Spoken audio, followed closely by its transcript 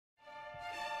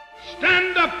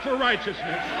Stand up for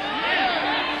righteousness.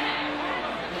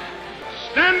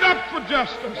 Stand up for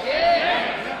justice.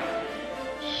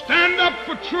 Stand up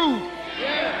for truth.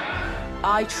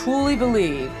 I truly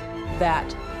believe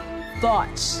that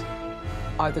thoughts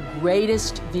are the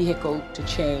greatest vehicle to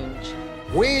change.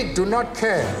 We do not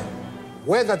care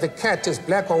whether the cat is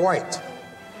black or white,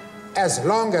 as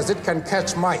long as it can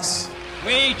catch mice.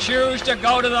 We choose to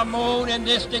go to the moon in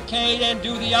this decade and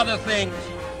do the other things,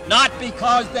 not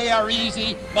because they are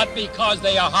easy, but because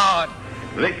they are hard.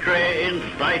 Victory in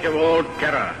spite of all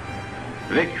terror.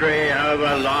 Victory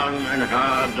however long and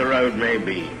hard the road may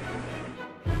be.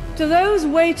 To those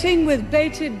waiting with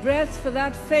bated breath for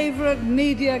that favourite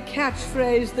media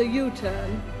catchphrase, the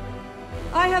U-turn,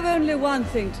 I have only one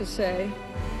thing to say.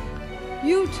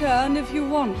 U-turn if you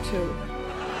want to.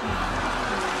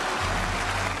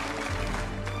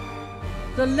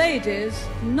 The ladies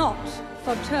not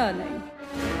for turning.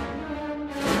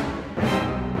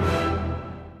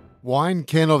 Wine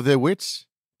can of their wits,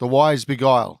 the wise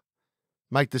beguile,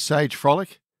 make the sage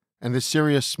frolic, and the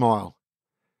serious smile,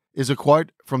 is a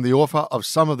quote from the author of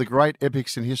some of the great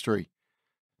epics in history,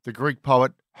 the Greek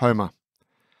poet Homer.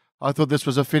 I thought this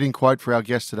was a fitting quote for our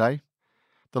guest today,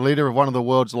 the leader of one of the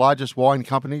world's largest wine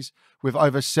companies with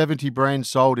over 70 brands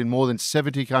sold in more than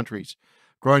 70 countries,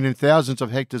 grown in thousands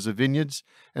of hectares of vineyards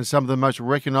and some of the most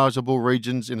recognisable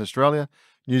regions in Australia,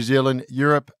 New Zealand,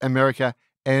 Europe, America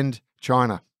and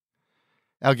China.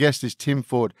 Our guest is Tim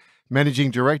Ford,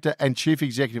 Managing Director and Chief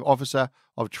Executive Officer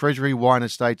of Treasury Wine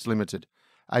Estates Limited,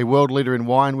 a world leader in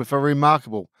wine with a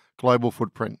remarkable global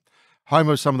footprint, home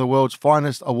of some of the world's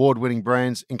finest award-winning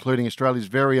brands, including Australia's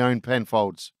very own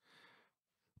Penfolds.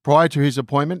 Prior to his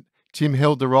appointment, Tim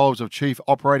held the roles of Chief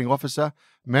Operating Officer,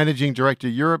 Managing Director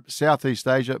Europe, Southeast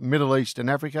Asia, Middle East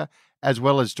and Africa, as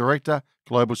well as Director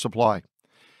Global Supply.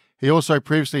 He also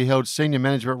previously held senior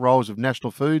management roles of National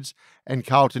Foods and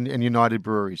Carlton and United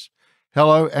Breweries.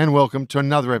 Hello and welcome to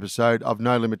another episode of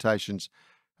No Limitations,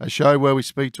 a show where we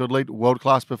speak to elite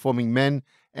world-class performing men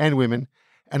and women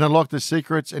and unlock the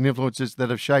secrets and influences that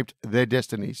have shaped their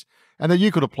destinies and that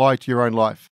you could apply to your own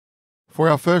life. For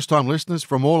our first-time listeners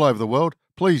from all over the world,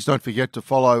 please don't forget to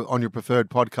follow on your preferred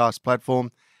podcast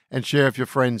platform and share with your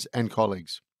friends and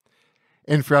colleagues.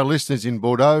 And for our listeners in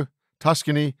Bordeaux,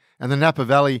 Tuscany and the Napa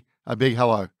Valley, a big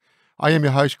hello. I am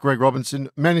your host, Greg Robinson,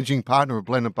 Managing Partner of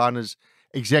Blendon Partners,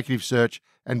 Executive Search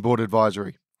and Board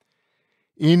Advisory.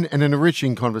 In an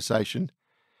enriching conversation,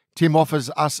 Tim offers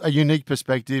us a unique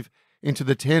perspective into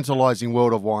the tantalising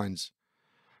world of wines.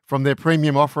 From their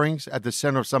premium offerings at the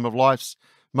centre of some of life's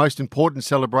most important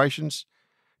celebrations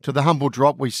to the humble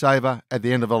drop we savour at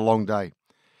the end of a long day.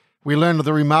 We learn of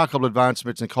the remarkable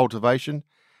advancements in cultivation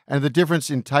and the difference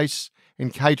in tastes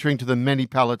in catering to the many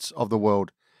palates of the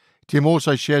world. Tim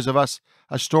also shares with us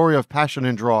a story of passion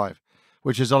and drive,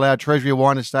 which has allowed Treasury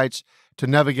Wine Estates to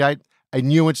navigate a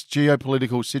nuanced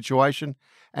geopolitical situation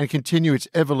and continue its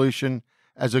evolution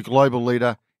as a global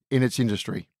leader in its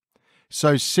industry.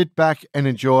 So sit back and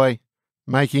enjoy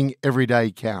making every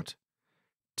day count.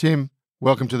 Tim,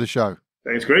 welcome to the show.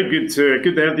 Thanks, Greg. Good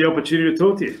to have the opportunity to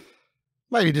talk to you.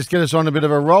 Maybe just get us on a bit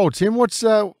of a roll, Tim. What's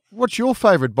your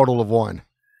favourite bottle of wine?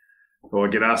 Well, I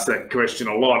get asked that question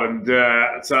a lot,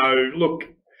 and so look,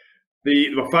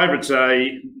 my favourite's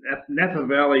a Napa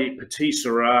Valley Petit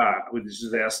Syrah, which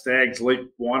is our Stag's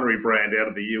Leap winery brand out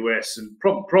of the US, and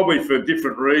probably for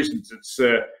different reasons. It's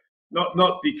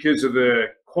not because of the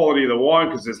quality of the wine,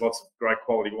 because there's lots of great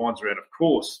quality wines around, of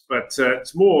course, but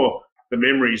it's more the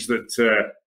memories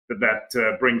that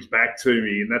brings back to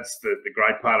me, and that's the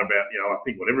great part about, I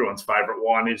think what everyone's favourite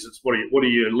wine is. It's what do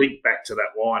you link back to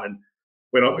that wine? And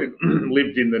when I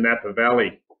lived in the Napa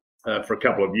Valley for a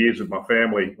couple of years with my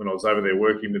family, when I was over there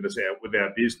working with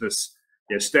our business,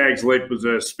 Stag's Leap was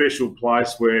a special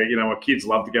place where my kids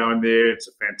love to go in there. It's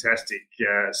a fantastic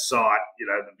site,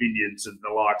 the vineyards and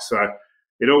the like. So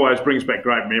it always brings back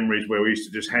great memories where we used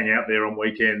to just hang out there on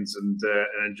weekends and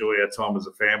enjoy our time as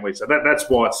a family. So that's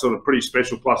why it's sort of pretty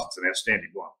special. Plus, it's an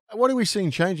outstanding wine. What are we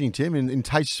seeing changing, Tim, in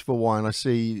tastes for wine? I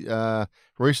see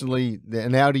recently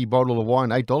an Audi bottle of wine,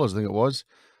 $8 I think it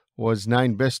was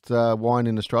named best wine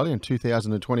in Australia in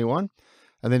 2021.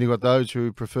 And then you've got those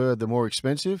who prefer the more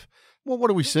expensive. Well,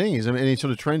 what are we seeing? Is there any sort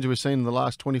of trends we've seen in the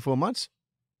last 24 months?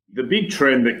 The big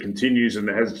trend that continues and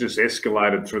has just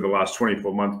escalated through the last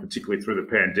 24 months, particularly through the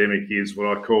pandemic, is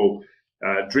what I call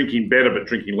drinking better but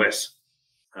drinking less.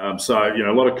 So,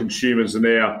 a lot of consumers are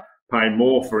now paying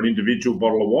more for an individual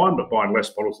bottle of wine but buying less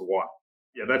bottles of wine.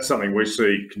 Yeah, that's something we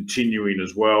see continuing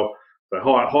as well. So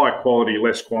high quality,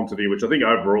 less quantity, which I think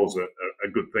overall is a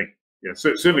good thing.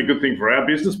 Certainly a good thing for our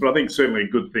business, but I think certainly a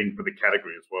good thing for the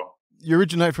category as well. You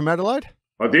originate from Adelaide?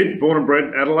 I did, born and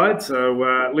bred Adelaide,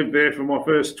 so lived there for my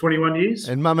first 21 years.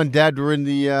 And Mum and Dad were in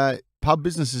the pub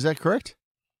business, is that correct?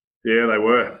 Yeah, they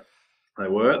were. I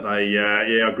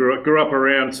grew up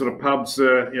around sort of pubs,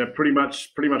 pretty much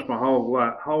my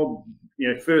whole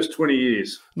first 20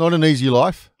 years. Not an easy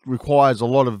life. Requires a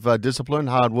lot of discipline,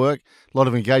 hard work, a lot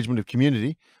of engagement of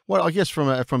community. Well, I guess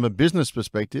from a business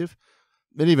perspective,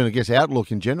 and even I guess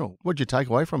outlook in general, what did you take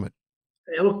away from it?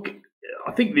 Yeah, look,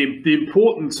 I think the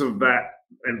importance of that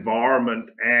environment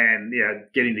and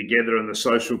getting together and the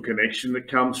social connection that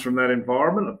comes from that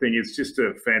environment, I think it's just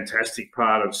a fantastic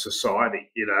part of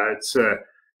society. It's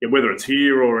whether it's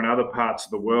here or in other parts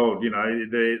of the world,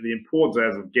 the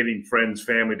importance of getting friends,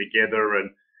 family together and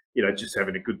just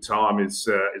having a good time is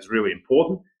really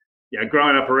important.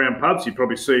 Growing up around pubs, you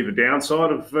probably see the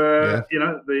downside of the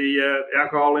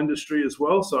alcohol industry as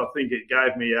well. So I think it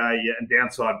gave me a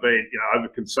downside being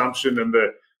overconsumption and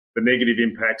the negative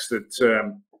impacts that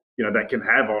that can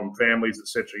have on families,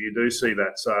 etc. You do see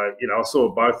that. So I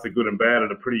saw both the good and bad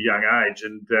at a pretty young age,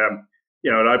 and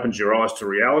it opens your eyes to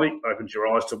reality, opens your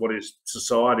eyes to what is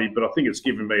society. But I think it's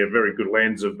given me a very good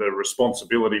lens of the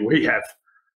responsibility we have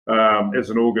as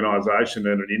an organisation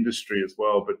and an industry as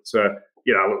well. But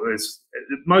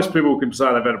most people can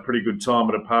say they've had a pretty good time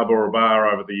at a pub or a bar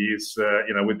over the years,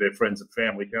 with their friends and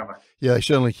family, can't they? Yeah, they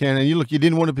certainly can. And you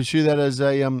didn't want to pursue that as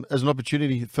an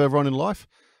opportunity further on in life,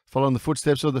 following the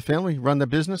footsteps of the family, run the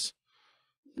business?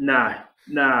 No,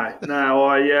 I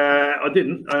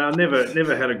didn't. I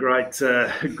never had a great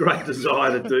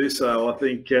desire to do so. I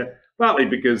think partly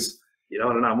because I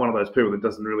don't know, I'm one of those people that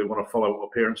doesn't really want to follow what my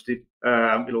parents did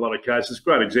in a lot of cases.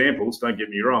 Great examples, don't get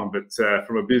me wrong, but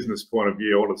from a business point of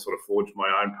view, I want to sort of forge my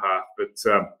own path. But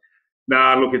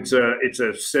look, it's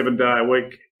a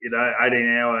 7-day-a-week,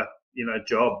 18-hour,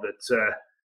 job that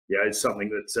it's something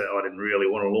that I didn't really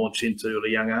want to launch into at a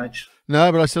young age.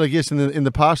 No, but I guess in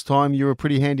the past time you were a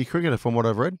pretty handy cricketer, from what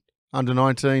I've read. Under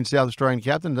 19 South Australian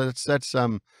captain. That's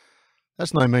no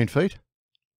mean feat.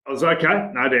 I was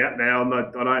okay, no doubt. Now I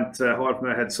don't hide from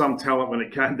that. I had some talent when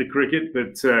it came to cricket,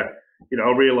 but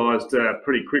I realised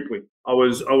pretty quickly I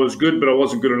was good, but I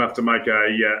wasn't good enough to make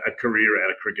a career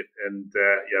out of cricket. And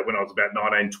when I was about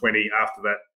 19, 20, after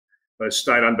that, those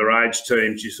state underage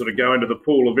teams, you sort of go into the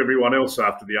pool of everyone else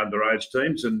after the underage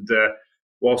teams. And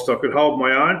whilst I could hold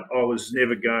my own, I was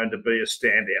never going to be a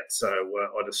standout. So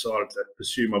I decided to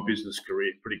pursue my business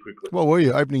career pretty quickly. What were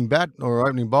you, opening bat or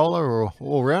opening bowler or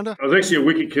all-rounder? I was actually a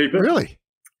wicket keeper. Really?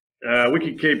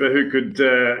 Wicket keeper who could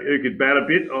bat a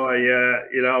bit.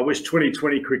 I wish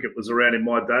 2020 cricket was around in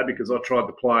my day, because I tried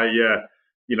to play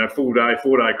full day,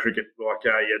 4-day cricket like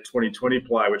a 2020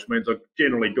 player, which means I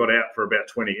generally got out for about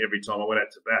 20 every time I went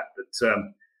out to bat. But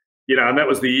and that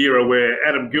was the era where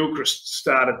Adam Gilchrist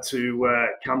started to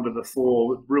come to the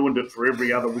fore, ruined it for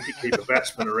every other wicketkeeper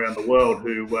batsman around the world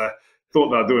who thought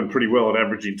they were doing pretty well at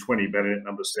averaging 20, batting at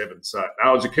number 7. So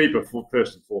I was a keeper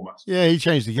first and foremost. Yeah, he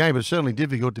changed the game, but it's certainly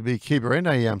difficult to be a keeper and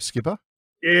a skipper.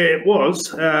 Yeah, it was.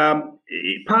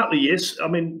 Partly, yes. I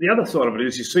mean, the other side of it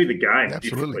is you see the game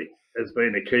differently as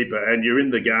being a keeper, and you're in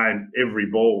the game every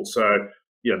ball. So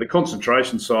the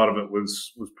concentration side of it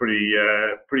was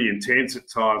pretty intense at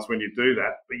times when you do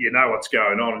that, but you know what's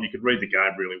going on and you could read the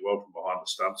game really well from behind the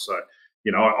stumps. So,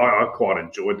 I quite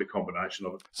enjoyed the combination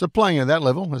of it. So playing at that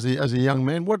level as a young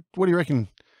man, what do you reckon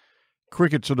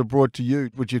cricket sort of brought to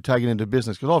you, which you've taken into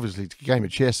business? Because obviously it's a game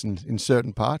of chess in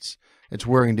certain parts. It's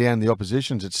wearing down the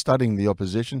oppositions, it's studying the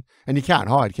opposition, and you can't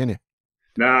hide, can you?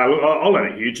 No, I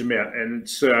learned a huge amount, and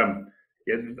it's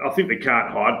I think the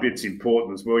can't hide bit's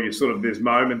important as well. There's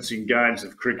moments in games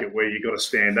of cricket where you've got to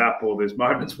stand up, or there's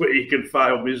moments where you can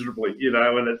fail miserably,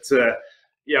 and it's,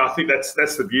 I think that's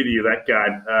the beauty of that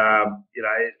game,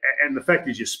 and the fact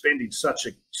is you're spending such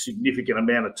a significant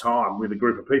amount of time with a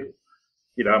group of people.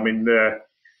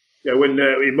 When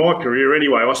in my career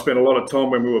anyway, I spent a lot of time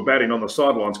when we were batting on the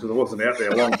sidelines because I wasn't out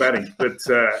there long batting. But,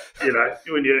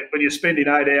 when you're spending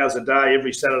 8 hours a day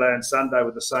every Saturday and Sunday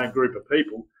with the same group of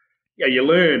people, you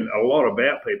learn a lot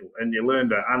about people, and you learn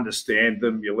to understand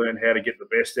them. You learn how to get the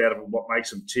best out of them, what makes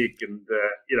them tick, and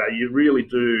you really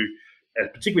do.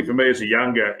 Particularly for me as a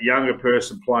younger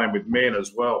person playing with men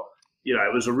as well,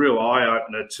 it was a real eye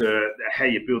opener to how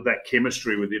you build that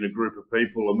chemistry within a group of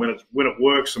people, and when it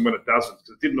works and when it doesn't.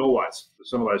 It didn't always for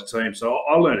some of those teams. So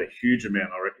I learned a huge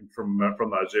amount, I reckon, from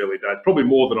those early days. Probably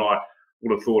more than I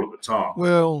would have thought at the time.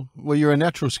 Well, you're a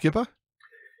natural skipper.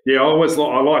 Yeah, I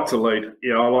like to lead.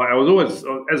 I was always,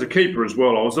 as a keeper as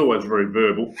well, I was always very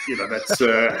verbal.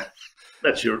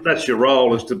 That's your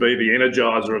role, is to be the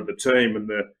energizer of the team and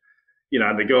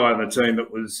the guy on the team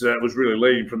that was really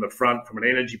leading from the front from an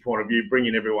energy point of view,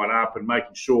 bringing everyone up and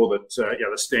making sure that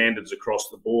the standards across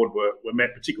the board were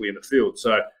met, particularly in the field.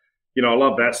 So, I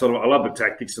love that sort of. I love the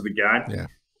tactics of the game.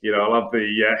 Yeah. I love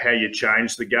the how you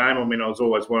change the game. I mean, I was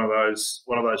always one of those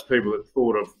people that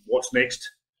thought of what's next.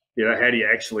 How do you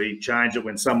actually change it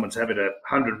when someone's having a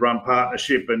 100-run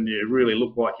partnership and you really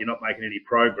look like you're not making any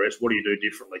progress? What do you do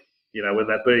differently? Whether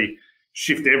that be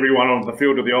shift everyone onto the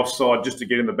field to the offside just to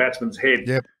get in the batsman's head,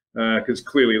 because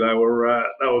clearly they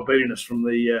were beating us from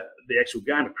the actual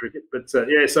game of cricket. But so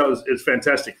it was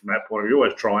fantastic from that point of view.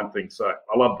 Always trying things. So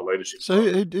I love the leadership. So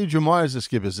who do you admire as the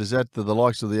skippers? Is that the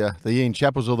likes of the Ian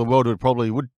Chappells of the world who probably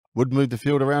would move the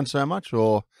field around so much,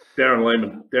 or Darren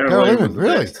Lehmann? Darren Lehmann,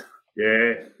 really? Best.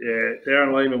 Yeah.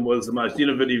 Darren Lehmann was the most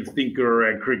innovative thinker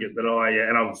around cricket that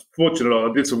and I was fortunate.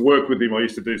 I did some work with him. I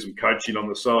used to do some coaching on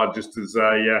the side just as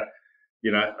I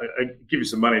give you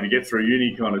some money to get through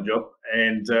uni kind of job,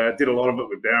 and did a lot of it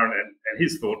with Darren and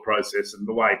his thought process and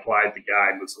the way he played the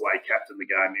game was the way he captained the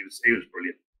game. He was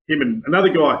brilliant. Him and another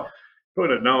guy,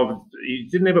 probably don't know, he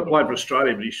didn't ever play for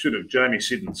Australia, but he should have, Jamie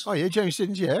Siddons. Oh, yeah, Jamie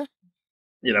Siddons, yeah.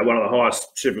 One of the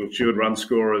highest Sheffield Shield run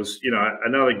scorers,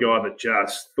 another guy that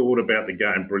just thought about the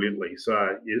game brilliantly.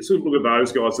 So, sort of look at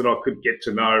those guys that I could get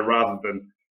to know rather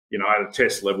than, at a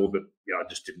test level that, I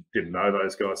just didn't know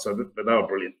those guys. So, but they were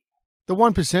brilliant. The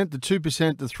 1%, the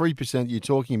 2%, the 3% you're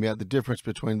talking about, the difference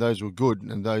between those who are good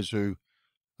and those who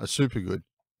are super good,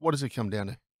 what does it come down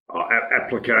to?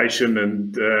 Application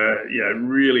and,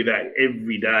 really that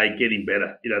every day getting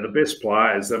better. The best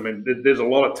players, I mean, there's a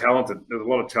lot of talented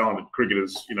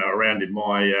cricketers, around in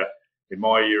my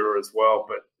era as well.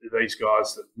 But these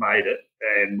guys that made it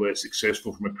and were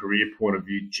successful from a career point of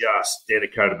view just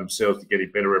dedicated themselves to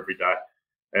getting better every day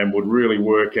and would really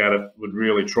work at it, would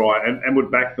really try and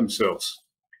would back themselves.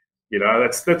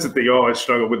 That's the thing I always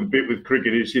struggle with a bit with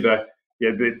cricket is,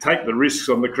 they take the risks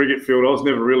on the cricket field. I was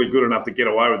never really good enough to get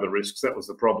away with the risks. That was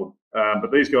the problem.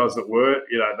 But these guys that were,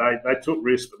 they took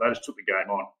risks, but they just took the game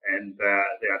on, and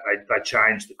they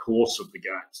changed the course of the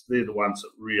games. They're the ones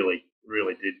that really,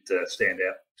 really did stand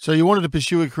out. So you wanted to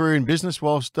pursue a career in business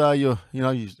whilst you're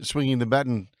swinging the bat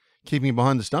and keeping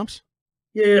behind the stumps?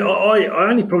 Yeah, I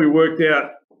only probably worked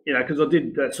out, because I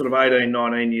did that sort of 18,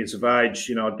 19 years of age,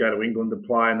 I'd go to England to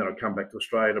play and then I'd come back to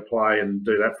Australia to play and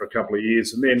do that for a couple of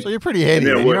years. And then, so you're pretty handy.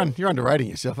 You're underrating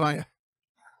yourself, aren't you?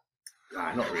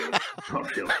 No, not really.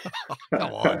 Not really.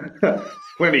 Come on.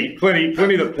 plenty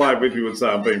that played with me would say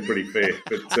I'm being pretty fair.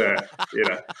 But, at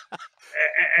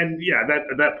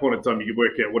that point in time, you could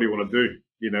work out what do you want to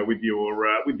do, with your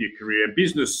career. And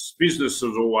business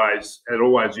had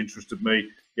always interested me.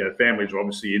 Families are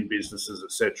obviously in businesses,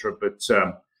 etc. But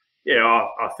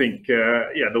I think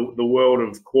the world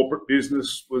of corporate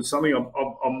business was something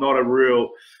I'm not a real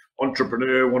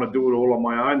entrepreneur. Want to do it all on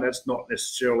my own. That's not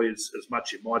necessarily as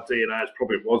much in my DNA as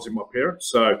probably it was in my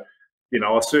parents. So,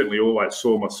 I certainly always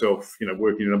saw myself,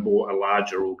 working in a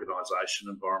larger organisation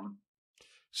environment.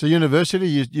 So university,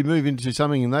 you move into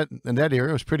something in that area.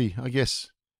 It was pretty, I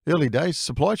guess, early days,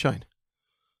 supply chain.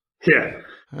 Yeah.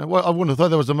 Well, I wouldn't have thought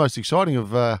that was the most exciting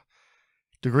of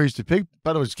degrees to pick,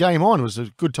 but it was game on. It was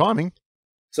a good timing.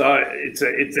 So it's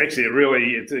actually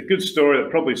a good story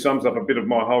that probably sums up a bit of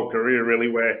my whole career, really,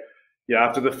 where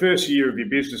after the first year of your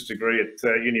business degree at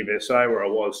Uni of SA, where I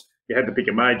was, you had to pick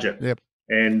a major. Yep.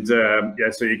 And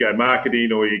so you go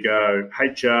marketing, or you go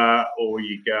HR, or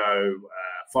you go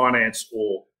finance,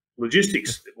 or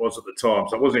logistics. It was at the time,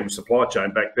 so it wasn't even supply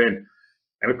chain back then.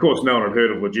 And of course, no one had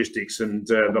heard of logistics. And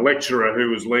the lecturer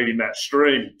who was leading that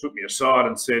stream took me aside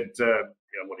and said,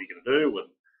 "What are you going to do?" And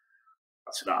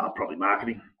I said, "Probably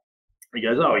marketing." He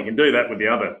goes, "Oh, you can do that with the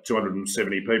other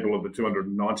 270 people of the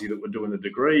 290 that were doing the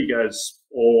degree." He goes,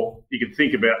 "Or you can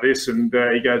think about this." And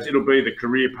he goes, "It'll be the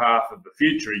career path of the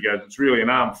future." He goes, "It's really an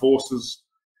armed forces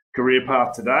career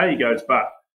path today." He goes, "But,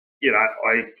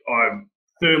 I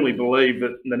firmly believe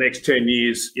that in the next 10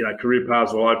 years, career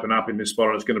paths will open up in this spot,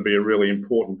 and it's going to be a really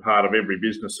important part of every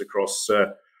business across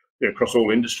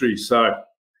all industries." So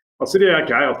I said, "Yeah,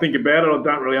 okay, I'll think about it. I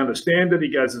don't really understand it."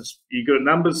 He goes, "You good at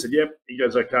numbers?" I said, "Yep." He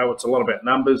goes, "Okay, well, it's a lot about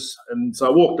numbers." And so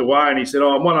I walked away, and he said,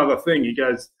 "Oh, and one other thing." He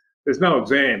goes, "There's no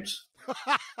exams."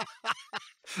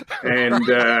 And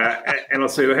I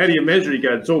said, "Well, how do you measure?" He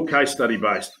goes, "It's all case study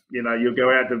based. You'll go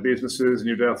out to businesses and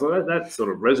you'll do." So that sort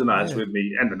of resonates with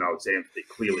me, and the no exams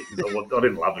clearly, because I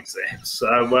didn't love exams. So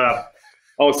I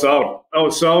was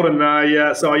sold, and I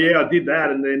did that.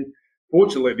 And then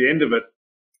fortunately at the end of it,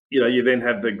 you then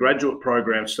have the graduate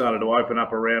program started to open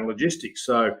up around logistics.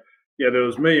 So there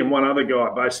was me and one other guy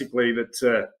basically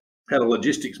that had a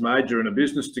logistics major and a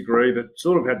business degree that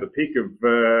sort of had the pick of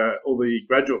all the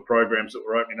graduate programs that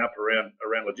were opening up around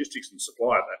logistics and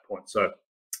supply at that point. So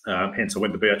hence I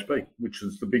went to BHP, which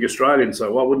was the big Australian.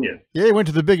 So why wouldn't you? Yeah, you went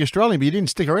to the big Australian, but you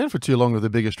didn't stick around for too long with the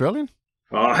big Australian.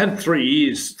 I had 3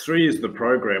 years. 3 years of the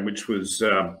program, which was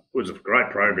a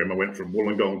great program. I went from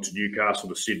Wollongong to Newcastle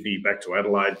to Sydney, back to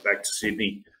Adelaide, back to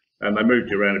Sydney, and they moved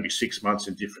you around every 6 months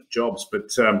in different jobs. But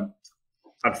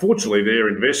unfortunately, their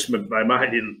investment they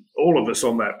made in all of us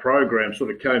on that program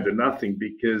sort of came to nothing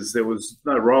because there was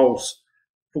no roles,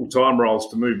 full-time roles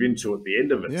to move into at the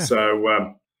end of it. Yeah. So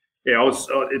I'm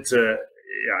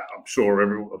sure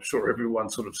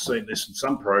everyone's sort of seen this in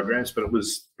some programs, but it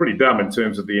was pretty dumb in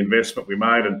terms of the investment we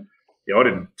made. And I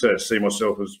didn't see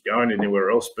myself as going anywhere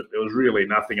else, but there was really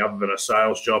nothing other than a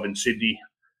sales job in Sydney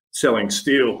selling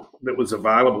steel that was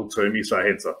available to me. So I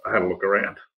had a look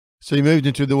around. So you moved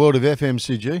into the world of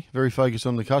FMCG, very focused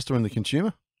on the customer and the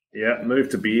consumer? Yeah, moved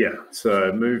to beer.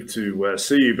 So moved to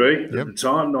CUB at the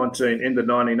time, end of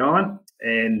 99.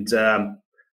 And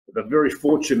the very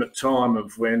fortunate time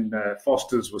of when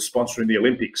Foster's was sponsoring the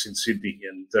Olympics in Sydney.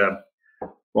 And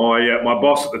my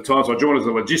boss at the time, so I joined as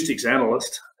a logistics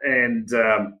analyst, and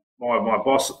my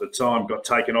boss at the time got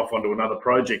taken off onto another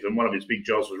project, and one of his big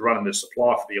jobs was running the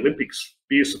supply for the Olympics,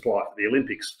 beer supply for the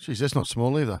Olympics. Jeez, that's not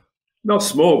small either. Not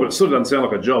small, but it sort of doesn't sound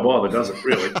like a job either, does it,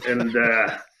 really? And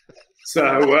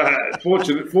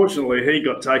fortunately, he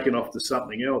got taken off to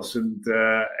something else, and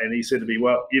he said to me,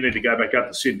 well, you need to go back up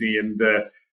to Sydney and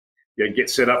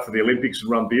get set up for the Olympics and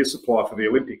run beer supply for the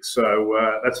Olympics. So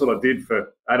that's what I did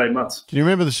for 18 months. Can you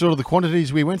remember the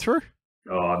quantities we went through?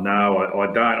 Oh, no, I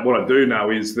don't. What I do know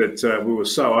is that we were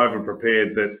so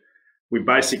over-prepared that we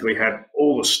basically had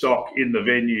all the stock in the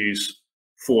venues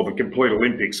for the complete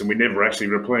Olympics, and we never actually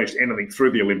replenished anything through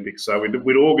the Olympics. So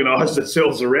we'd organised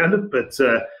ourselves around it, but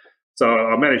so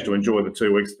I managed to enjoy the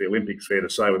 2 weeks of the Olympics, fair to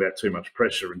say, without too much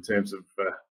pressure in terms of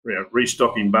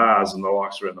restocking bars and the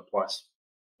likes around the place.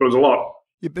 It was a lot.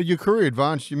 Yeah, but your career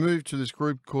advanced. You moved to this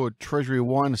group called Treasury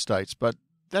Wine Estates, but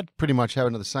that pretty much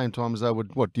happened at the same time as they were,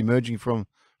 demerging from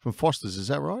Foster's. Is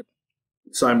that right?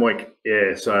 Same week,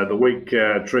 yeah. So the week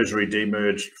Treasury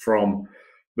demerged from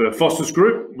the Foster's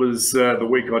Group was the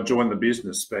week I joined the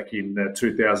business back in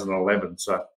 2011.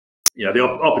 So, the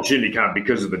opportunity came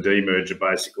because of the demerger,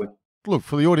 basically. Look,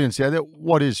 for the audience out there,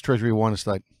 what is Treasury Wine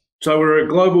Estate? So we're a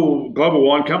global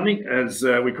wine company, as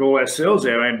we call ourselves.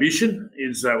 Our ambition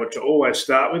is, which I always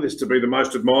start with, is to be the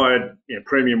most admired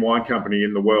premium wine company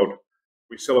in the world.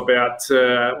 We sell about,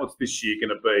 what's this year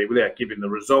going to be, without giving the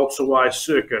results away,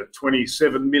 circa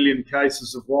 27 million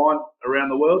cases of wine around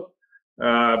the world,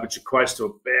 which equates to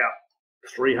about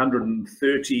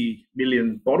 330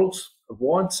 million bottles of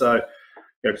wine. So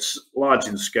it's large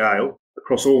in scale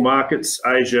across all markets,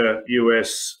 Asia,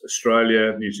 US,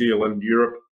 Australia, New Zealand,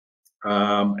 Europe.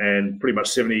 And pretty much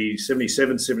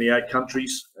 77, 78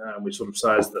 countries, we sort of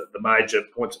say is the major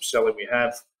points of selling we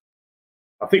have.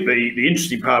 I think the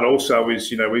interesting part also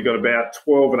is, we've got about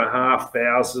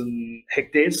 12,500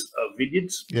 hectares of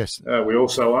vineyards. Yes. We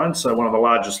also own, so one of the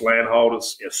largest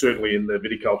landholders, certainly in the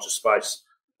viticulture space.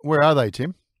 Where are they,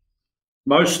 Tim?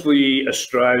 Mostly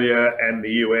Australia and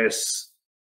the US,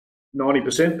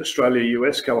 90% Australia,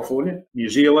 US, California, New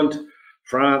Zealand,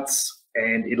 France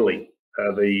and Italy.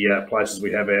 The places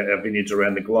we have our vineyards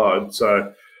around the globe.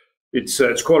 So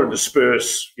it's quite a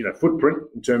dispersed, footprint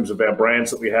in terms of our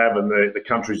brands that we have and the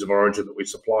countries of origin that we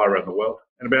supply around the world,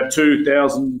 and about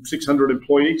 2,600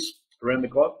 employees around the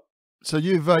globe. So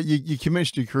you've you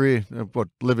commenced your career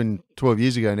 12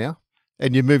 years ago now,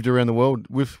 and you moved around the world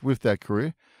with that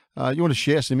career. You want to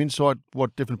share some insight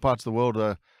what different parts of the world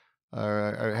are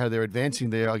how they're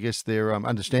advancing their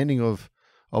understanding of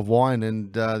wine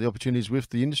and the opportunities with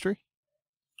the industry?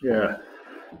 Yeah,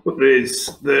 look,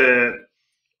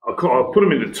 I'll put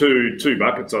them into two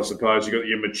buckets, I suppose. You've got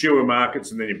your mature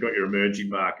markets and then you've got your emerging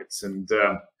markets. And,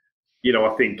 I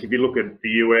think if you look at the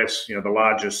US, the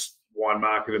largest wine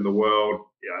market in the world,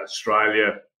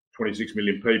 Australia, 26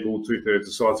 million people, 2/3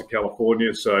 the size of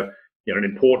California. So, an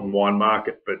important wine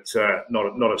market, but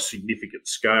not a significant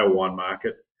scale wine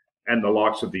market. And the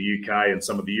likes of the UK and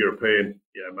some of the European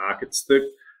markets.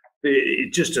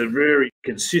 It's just a very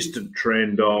consistent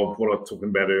trend of what I was talking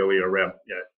about earlier around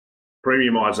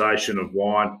premiumisation of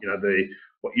wine.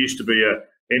 What used to be a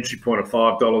entry point of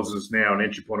 $5 is now an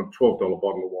entry point of $12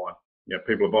 bottle of wine.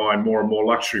 People are buying more and more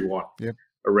luxury wine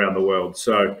around the world.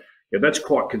 So that's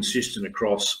quite consistent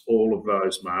across all of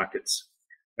those markets.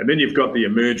 And then you've got the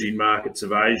emerging markets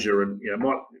of Asia, and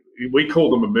we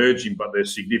call them emerging, but they're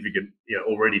significant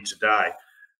already today.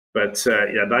 But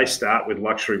they start with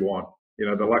luxury wine.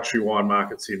 the luxury wine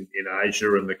markets in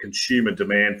Asia and the consumer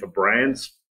demand for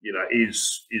brands,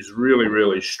 is really,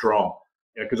 really strong.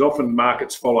 Because often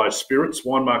markets follow spirits.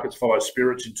 Wine markets follow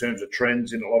spirits in terms of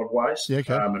trends in a lot of ways. Yeah,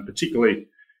 okay. And particularly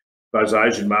those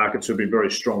Asian markets who have been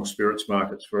very strong spirits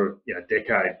markets for a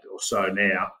decade or so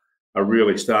now are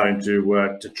really starting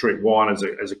to treat wine as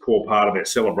a core part of their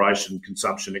celebration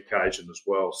consumption occasion as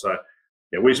well. So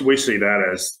we see that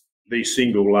as the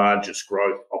single largest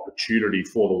growth opportunity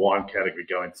for the wine category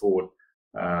going forward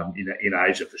in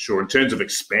Asia for sure, in terms of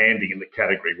expanding in the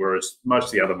category, whereas most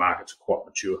of the other markets are quite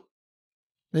mature.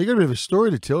 Now, you've got a bit of a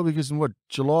story to tell, because in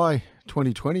July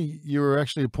 2020, you were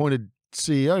actually appointed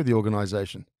CEO of the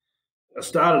organisation. I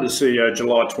started as CEO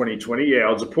July 2020. Yeah,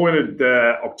 I was appointed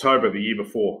October the year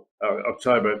before,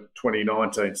 October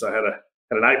 2019. So I had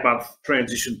an 8-month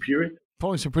transition period.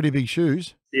 Probably some pretty big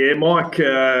shoes. Yeah, Mike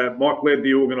led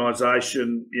the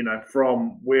organisation,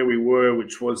 from where we were,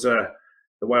 which was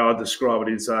the way I describe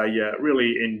it is a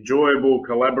really enjoyable,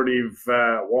 collaborative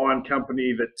wine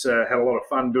company that had a lot of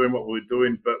fun doing what we were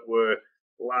doing, but were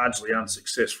largely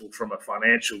unsuccessful from a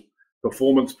financial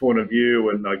performance point of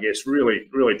view, and I guess really,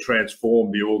 really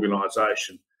transformed the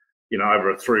organisation,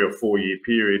 over a 3 or 4 year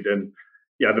period. And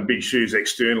the big shoes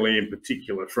externally, in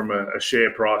particular, from a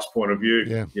share price point of view.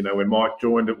 Yeah. When Mike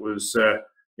joined, it was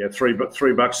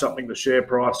 $3 something the share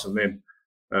price, and then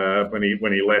when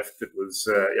he left, it was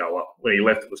when he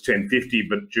left it was $10.50.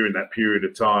 But during that period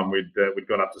of time, we'd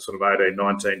got up to sort of $18,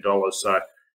 $19. So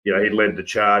he led the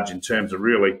charge in terms of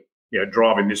really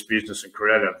driving this business and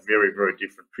creating a very, very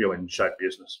different feel and shape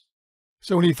business.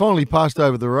 So when you finally passed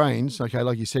over the reins, okay,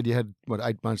 like you said, you had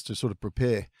 8 months to sort of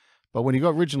prepare. But when you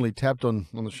got originally tapped on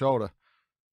the shoulder,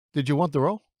 did you want the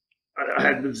role? I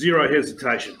had zero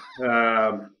hesitation.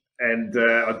 And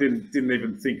I didn't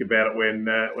even think about it when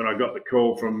I got the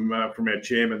call from our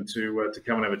chairman to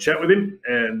come and have a chat with him,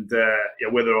 and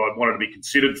whether I wanted to be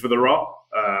considered for the role.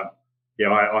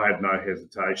 I had no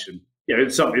hesitation.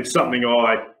 It's something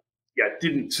I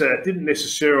didn't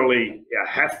necessarily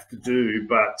have to do,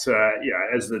 but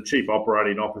as the chief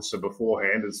operating officer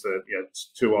beforehand, as the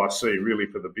 2IC really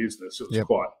for the business, it was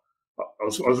quite. I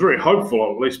was very hopeful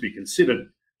I'll at least be considered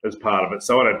as part of it.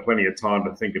 So I had plenty of time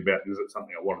to think about, is it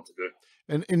something I wanted to do?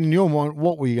 And in your mind,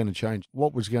 what were you going to change?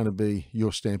 What was going to be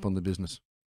your stamp on the business?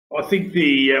 I think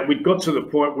we'd got to the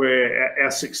point where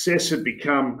our success had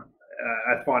become,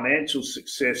 our financial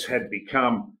success had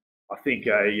become, I think,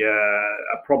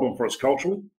 a problem for us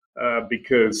culturally,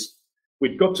 because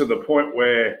we'd got to the point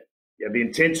where the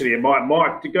intensity, and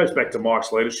Mike, it goes back to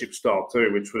Mike's leadership style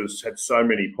too, which had so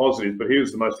many positives, but he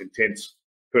was the most intense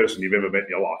person you've ever met in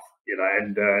your life.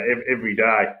 And every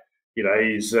day,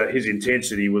 his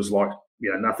intensity was like,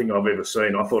 nothing I've ever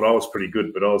seen. I thought I was pretty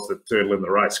good, but I was the turtle in the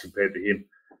race compared to him.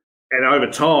 And over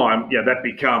time, that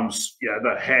becomes,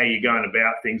 how you're going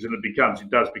about things, and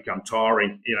it does become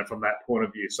tiring, from that point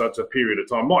of view. So it's a period of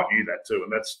time. Mike knew that too,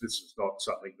 and this is not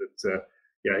something that,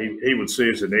 he would see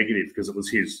as a negative, because it was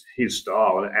his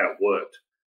style and it worked.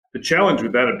 The challenge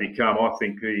with that had become, I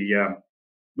think,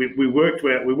 we worked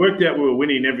out we were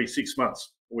winning every 6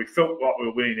 months. We felt like we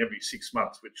were winning every 6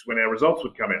 months, which when our results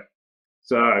would come out.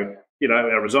 So,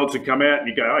 our results would come out and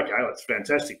you go, okay, that's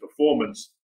fantastic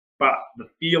performance. But the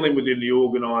feeling within the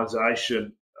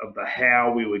organisation of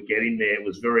how we were getting there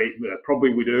was very,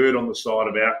 probably we'd erred on the side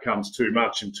of outcomes too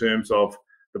much in terms of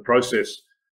the process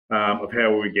of how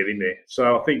we were getting there.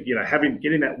 So I think,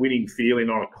 getting that winning feeling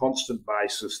on a constant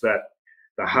basis, that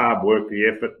the hard work, the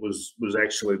effort was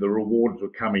actually, the rewards were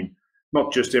coming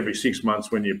not just every 6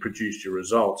 months when you produced your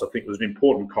results. I think it was an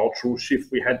important cultural shift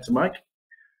we had to make.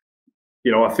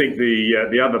 I think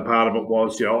the other part of it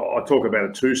was, I talk about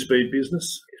a two-speed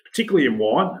business, particularly in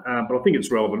wine, but I think it's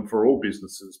relevant for all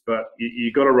businesses. But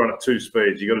you got to run at 2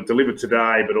 speeds. You got to deliver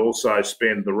today, but also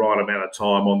spend the right amount of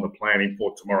time on the planning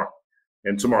for tomorrow,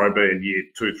 and tomorrow being year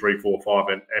 2, 3, 4, 5,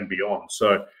 and beyond.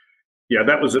 So,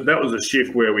 that was a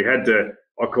shift where we had to,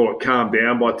 I call it, calm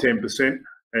down by 10%.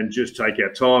 And just take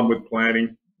our time with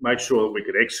planning, make sure that we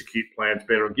could execute plans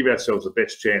better, and give ourselves the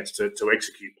best chance to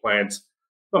execute plans,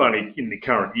 not only in the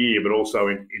current year, but also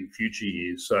in future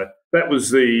years. So that was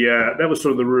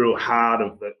sort of the real heart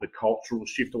of the cultural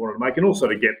shift I wanted to make, and also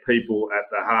to get people at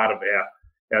the heart of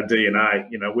our DNA.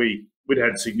 We'd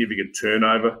had significant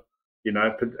turnover,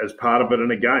 as part of it.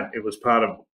 And again, it was part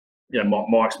of,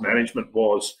 Mike's management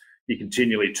was you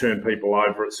continually turn people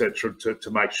over, et cetera,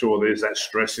 to make sure there's that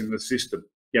stress in the system.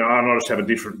 I just have a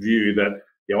different view that,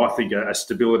 I think a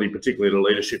stability, particularly at a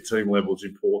leadership team level, is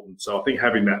important. So I think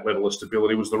having that level of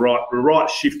stability was the right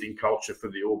shift in culture for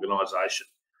the organisation.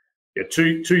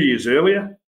 2 years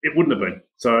earlier, it wouldn't have been.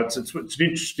 So it's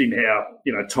interesting how,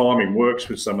 you know, timing works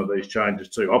with some of these changes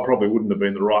too. I probably wouldn't have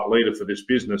been the right leader for this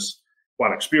business,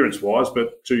 one experience-wise,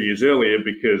 but 2 years earlier,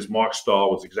 because Mike's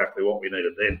style was exactly what we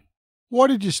needed then. Why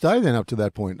did you stay then up to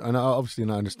that point? And obviously,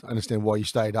 I understand why you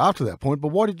stayed after that point, but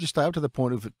why did you stay up to the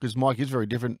point of, because Mike is very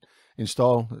different in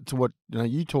style to what, you know,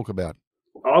 you talk about?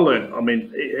 I learned, I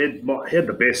mean, he had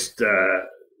the best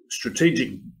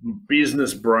strategic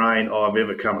business brain I've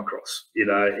ever come across. You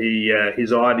know,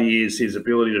 his ideas, his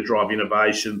ability to drive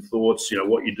innovation, thoughts, you know,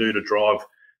 what you do to drive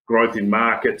growth in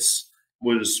markets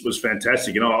was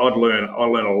fantastic. And I learn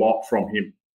a lot from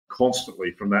him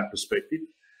constantly from that perspective.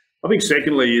 I think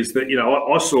secondly is that, you know,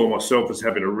 I saw myself as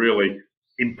having a really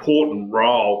important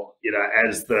role, you know,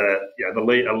 as a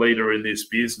leader in this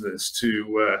business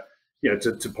to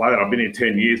play that. I've been here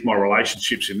 10 years. My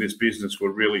relationships in this business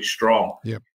were really strong.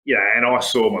 Yep. Yeah, and I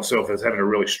saw myself as having a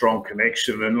really strong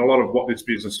connection. And a lot of what this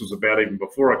business was about, even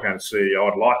before I came to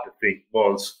CEO, I'd like to think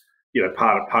was, you know,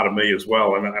 part of me as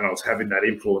well. And I was having that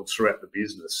influence throughout the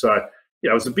business. So, you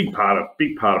know, it was a big part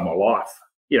of my life.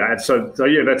 Yeah, and so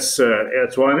yeah, that's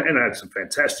why. And I had some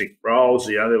fantastic roles.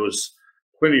 You know, there was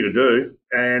plenty to do,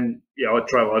 and you know,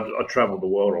 I traveled the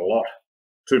world a lot,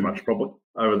 too much probably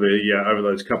over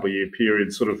those couple of year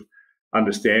periods, sort of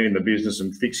understanding the business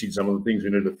and fixing some of the things we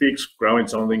needed to fix, growing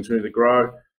some of the things we needed to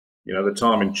grow. You know, the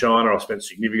time in China, I spent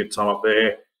significant time up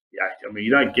there. Yeah, I mean,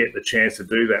 you don't get the chance to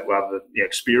do that, rather, you know,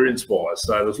 experience-wise.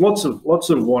 So there's lots of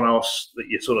one-offs that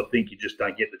you sort of think you just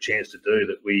don't get the chance to do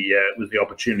that was the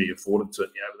opportunity afforded to, you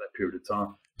know, over that period of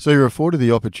time. So you're afforded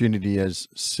the opportunity as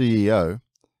CEO,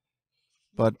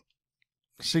 but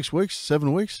 6 weeks,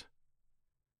 7 weeks?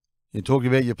 You're talking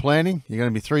about your planning. You're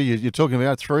going to be you're talking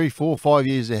about 3, 4, 5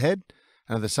 years ahead,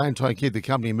 and at the same time keep the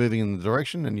company moving in the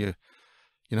direction, and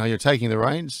you're taking the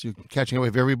reins. You're catching up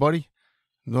with everybody.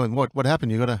 What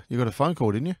happened? You got a phone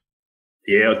call, didn't you?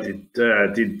 Yeah,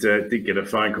 I did get a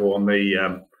phone call on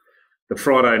the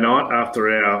Friday night after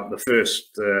the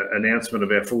first announcement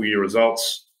of our full year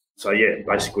results. So yeah,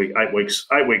 basically 8 weeks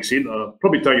in. I'll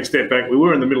probably take a step back. We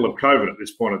were in the middle of COVID at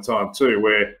this point in time too,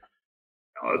 where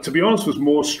to be honest was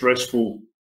more stressful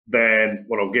than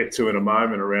what I'll get to in a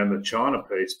moment around the China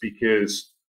piece, because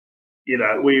you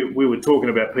know, we were talking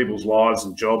about people's lives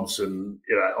and jobs, and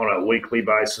you know, on a weekly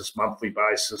basis, monthly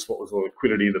basis, what was the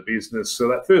liquidity of the business. So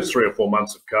that first 3 or 4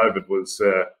 months of COVID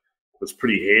was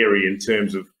pretty hairy in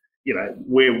terms of, you know,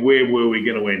 where were we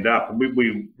going to end up, and we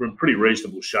were in pretty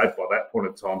reasonable shape by that point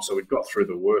in time. So we got through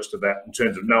the worst of that in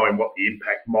terms of knowing what the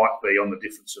impact might be on the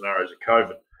different scenarios of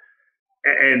COVID.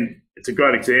 And it's a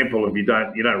great example of you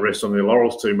don't rest on your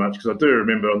laurels too much, because I do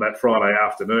remember on that Friday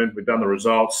afternoon we'd done the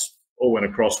results. All went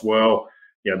across well.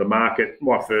 You know, the market,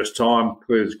 my first time,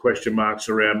 there's question marks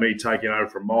around me taking over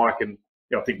from Mike. And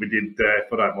you know, I think we did,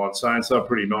 if I don't mind saying so, a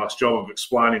pretty nice job of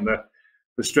explaining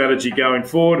the strategy going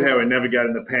forward, how we're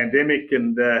navigating the pandemic,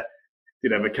 and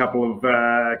did have a couple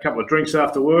of drinks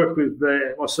after work with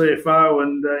my CFO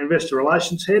and investor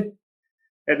relations head.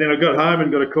 And then I got home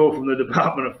and got a call from the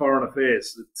Department of Foreign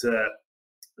Affairs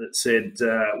that said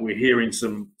we're hearing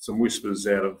some whispers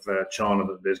out of China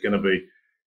that there's going to be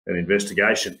an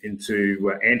investigation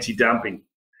into anti-dumping,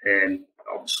 and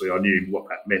obviously I knew what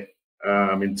that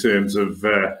meant in terms of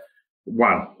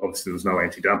one, obviously there was no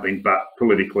anti-dumping, but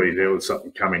politically there was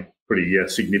something coming pretty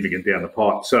significant down the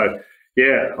pipe. So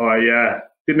yeah, I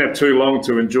didn't have too long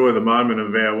to enjoy the moment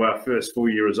of our first full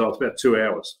year results, about 2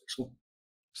 hours actually.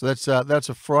 So that's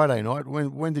a Friday night.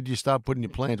 When did you start putting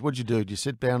your plans? What did you do? Did you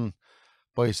sit down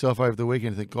by yourself over the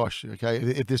weekend and think, gosh, okay,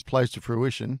 if this plays to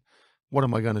fruition, what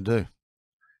am I going to do?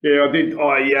 Yeah, I did.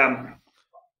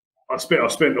 I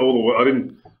spent all the work.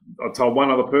 I told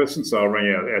one other person, so I rang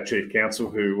our chief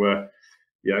counsel, who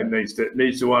needs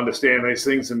to understand these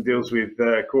things and deals with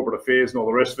corporate affairs and all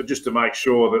the rest of it, just to make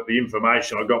sure that the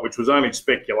information I got, which was only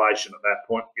speculation at that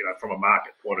point, you know, from a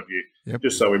market point of view, yep.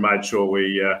 Just so we made sure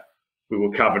we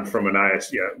were covered from an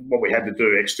AS, you know, what we had to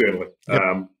do externally.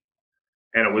 Yep.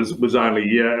 And it was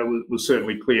it was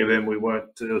certainly clear then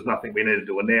there was nothing we needed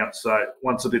to announce. So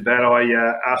once I did that,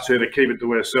 I asked her to keep it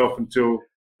to herself until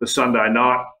the Sunday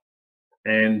night.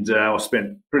 And I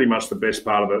spent pretty much the best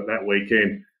part of it that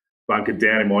weekend bunkered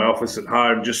down in my office at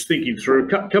home, just thinking through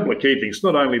a couple of key things.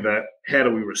 Not only that, how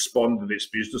do we respond to this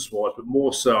business-wise, but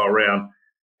more so around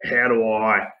how do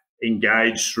I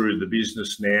engage through the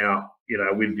business now, you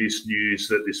know, with this news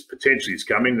that this potentially is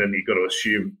coming, then you've got to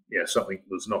assume, you know, something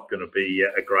was not going to be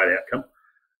a great outcome.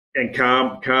 And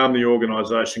calm the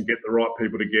organisation, get the right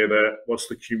people together. What's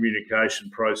the communication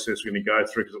process we're going to go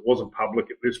through? Because it wasn't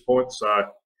public at this point, so it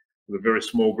was a very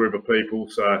small group of people.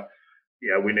 So,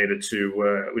 yeah, we needed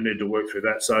to work through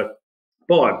that. So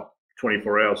by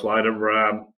 24 hours later,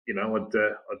 I'd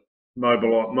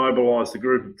mobilised the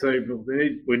group of team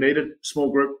we needed,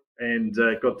 small group, and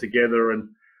got together, and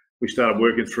we started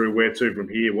working through where to from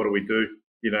here. What do we do?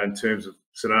 In terms of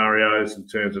scenarios, in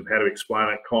terms of how to explain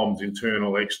it, comms,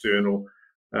 internal, external,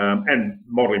 and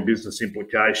modelling business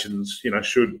implications.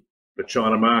 Should the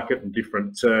China market and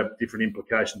different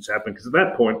implications happen? Because at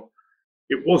that point,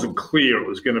 it wasn't clear it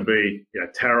was going to be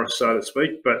tariffs, so to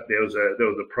speak, but there was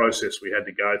a process we had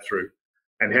to go through.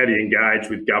 And how do you engage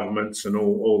with governments and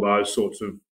all those sorts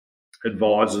of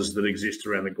advisors that exist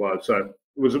around the globe? So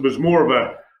it was more of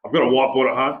I've got a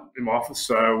whiteboard at home in my office,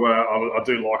 so I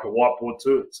do like a whiteboard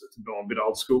too. I'm a bit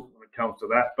old school when it comes to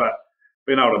that, but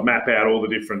being able to map out all the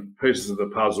different pieces of the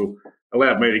puzzle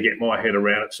allowed me to get my head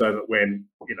around it, so that when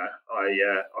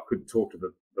I could talk to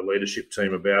the leadership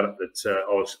team about it, that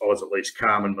I was at least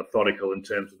calm and methodical in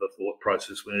terms of the thought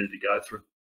process we needed to go through.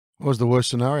 What was the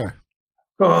worst scenario?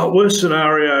 Worst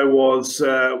scenario was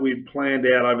we planned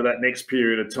out over that next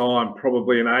period of time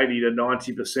probably an 80 to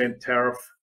 90% tariff.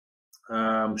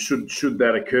 Should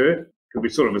that occur, because we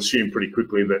sort of assumed pretty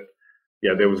quickly that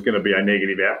there was going to be a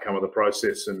negative outcome of the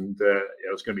process, and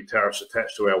it was going to be tariffs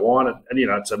attached to our wine, and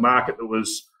it's a market that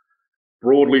was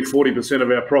broadly 40% of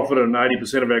our profit and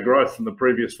 80% of our growth from the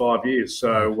previous 5 years.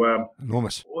 So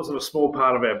enormous. It wasn't a small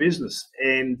part of our business,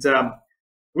 and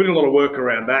we did a lot of work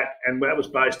around that, and that was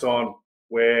based on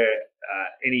where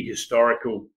any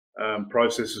historical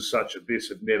processes such as this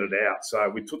had netted out. So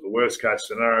we took the worst case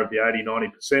scenario of the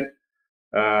 80-90%.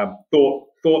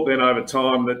 Thought then over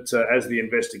time that as the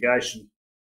investigation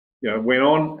went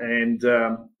on, and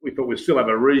we thought we'd still have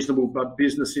a reasonable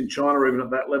business in China even at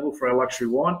that level for our luxury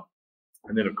wine.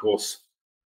 And then of course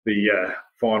the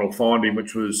final finding,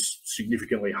 which was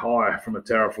significantly higher from a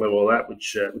tariff level of that,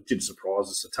 which did surprise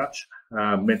us a touch,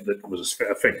 meant that it was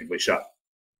effectively shut.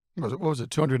 What was it,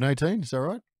 218? Is that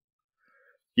right?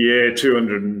 Yeah,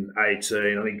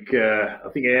 218. I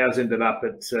think ours ended up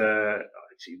at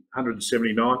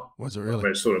 179. Was it really? I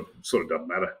mean, it sort of doesn't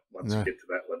matter once you get to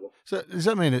that level. So does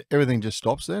that mean that everything just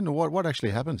stops then, or what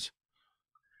actually happens?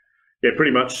 Yeah,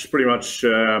 pretty much.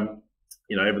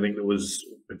 Everything that was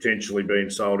potentially being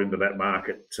sold into that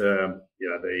market,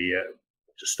 they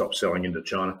just stopped selling into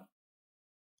China.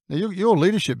 Now, your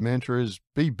leadership mantra is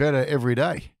be better every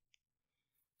day.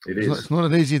 It is. It's not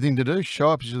an easy thing to do. Show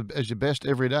up as your best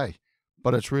every day,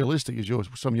 but it's realistic, as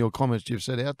some of your comments you've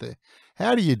said out there.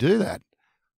 How do you do that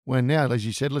when now, as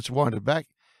you said, let's wind it back.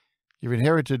 You've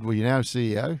inherited, you're now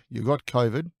CEO, you've got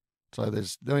COVID, so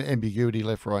there's no ambiguity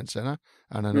left, right, and centre,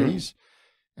 unease,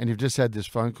 and you've just had this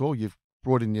phone call. You've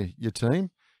brought in your team.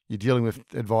 You're dealing with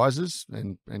advisors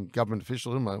and government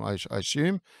officials, I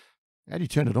assume. How do you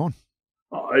turn it on?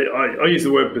 I use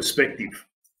the word perspective.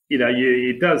 You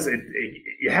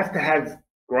have to have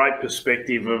great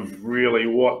perspective of really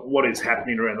what is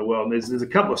happening around the world. And there's a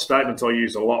couple of statements I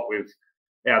use a lot with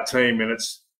our team, and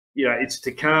it's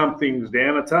to calm things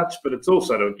down a touch, but it's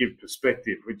also to give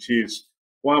perspective, which is,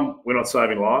 one, we're not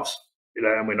saving lives,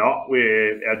 and we're not.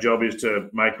 Our job is to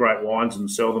make great wines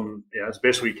and sell them as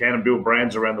best we can and build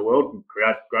brands around the world and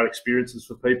create great experiences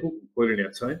for people, including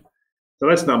our team. So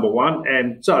that's number one.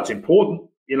 And so it's important,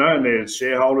 and there's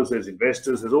shareholders, there's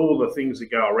investors, there's all the things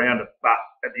that go around it. But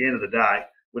at the end of the day,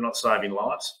 we're not saving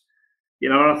lives.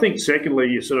 And I think secondly,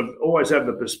 you sort of always have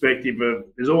the perspective of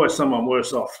there's always someone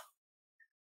worse off,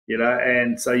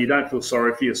 and so you don't feel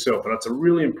sorry for yourself. And that's a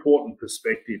really important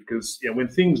perspective, because when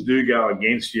things do go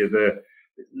against you, there's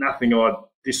nothing I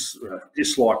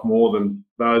dislike more than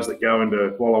those that go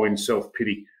into wallowing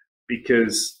self-pity,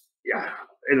 because at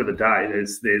the end of the day,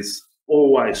 there's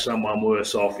always someone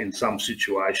worse off in some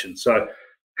situation. So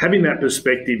having that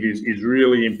perspective is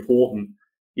really important,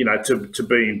 to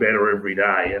being better every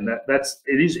day. And it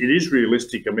is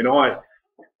realistic. I mean, I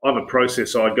have a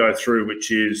process I go through, which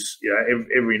is,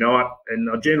 every night, and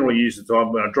I generally use the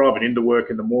time when I'm driving into work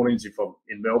in the mornings, if I'm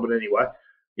in Melbourne anyway,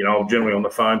 I'm generally on the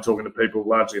phone talking to people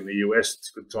largely in the US.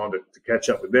 It's a good time to catch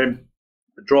up with them.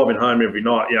 But driving home every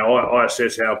night, I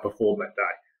assess how I performed that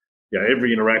day.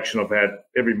 Every interaction I've had,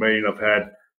 every meeting I've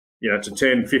had, it's a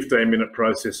 10, 15-minute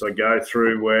process I go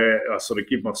through where I sort of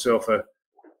give myself a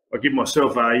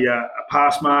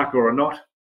pass mark or a not.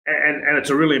 And it's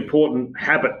a really important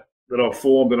habit that I've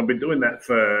formed, and I've been doing that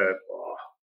for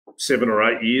 7 or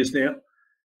 8 years now.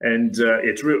 And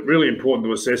it's really important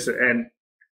to assess it. And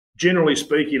generally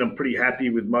speaking, I'm pretty happy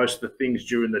with most of the things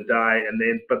during the day,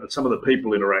 but some of the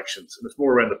people interactions, and it's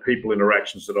more around the people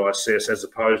interactions that I assess as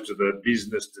opposed to the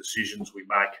business decisions we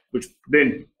make, which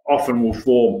then often will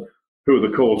form who are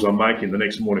the calls I'm making the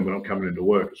next morning when I'm coming into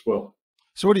work as well.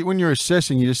 So when you're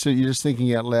assessing, you're just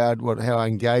thinking out loud how I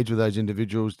engage with those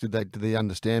individuals. Do they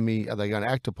understand me? Are they going to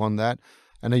act upon that?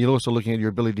 And then you're also looking at your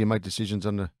ability to make decisions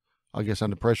under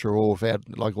pressure or without,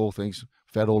 like all things,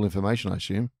 without all information, I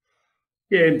assume.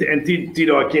 Yeah, and did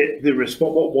I get the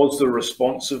response? What was the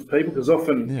response of people? Because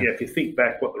often, if you think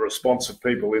back, what the response of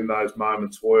people in those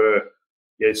moments were,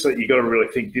 so you got to really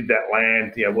think: did that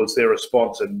land? Was their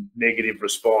response a negative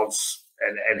response,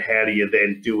 and how do you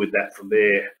then deal with that from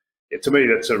there? To me,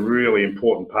 that's a really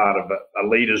important part of a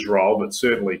leader's role, but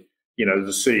certainly, as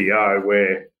a CEO,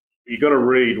 where you got to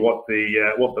read what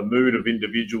the mood of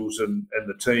individuals and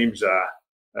the teams are.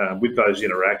 With those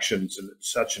interactions, and it's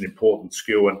such an important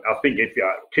skill. And I think if you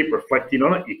keep reflecting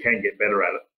on it, you can get better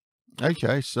at it.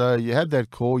 Okay, so you had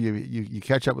that call, you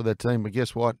catch up with that team, but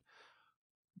guess what?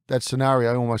 That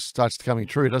scenario almost starts coming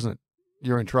true, doesn't it?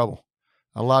 You're in trouble.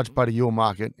 A large part of your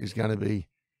market is going to be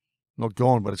not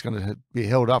gone, but it's going to be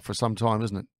held up for some time,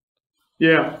 isn't it?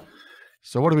 Yeah.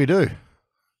 So what do we do?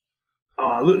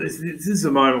 Oh, look, this is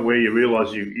a moment where you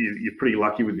realise you're pretty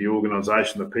lucky with the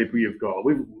organisation, the people you've got.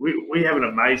 We have an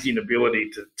amazing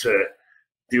ability to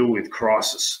deal with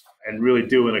crisis and really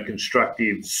do in a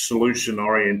constructive,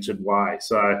 solution-oriented way.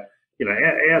 So,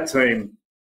 our team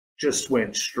just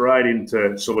went straight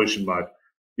into solution mode.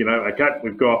 Okay,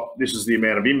 we've got, this is the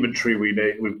amount of inventory we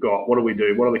need. We've got, what do we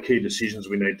do? What are the key decisions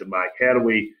we need to make? How do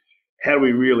we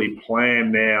really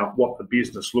plan now what the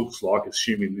business looks like,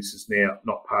 assuming this is now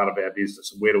not part of our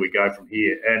business, and where do we go from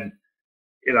here? And,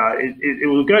 it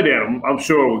will go down. I'm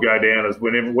sure it will go down as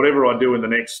whatever I do in the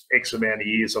next X amount of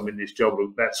years I'm in this job,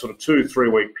 that sort of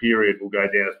 2-3 week period will go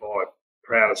down as my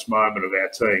proudest moment of our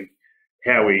team.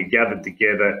 How we gathered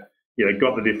together,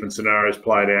 got the different scenarios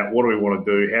played out. What do we want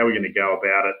to do? How are we going to go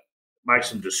about it? Make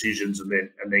some decisions and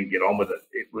then get on with it.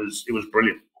 It was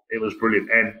brilliant. It was brilliant.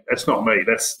 And that's not me.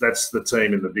 That's the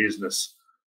team in the business,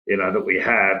 that we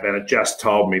have. And it just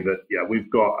told me that, we've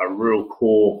got a real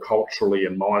core culturally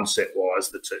and mindset-wise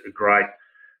that's a great,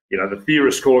 the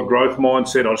theorists call it growth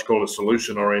mindset. I just call it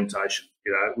solution orientation.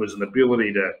 It was an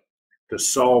ability to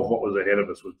solve what was ahead of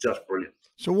us was just brilliant.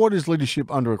 So what is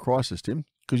leadership under a crisis, Tim?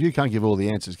 Because you can't give all the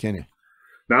answers, can you?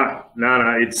 No.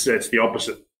 It's the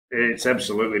opposite. It's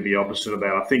absolutely the opposite of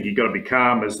that. I think you've got to be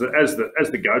calm as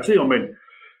the go-to. I mean,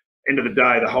 end of the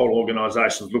day, the whole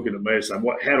organisation is looking at me and saying,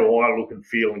 how do I look and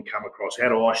feel and come across? How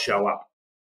do I show up,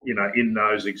 in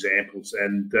those examples?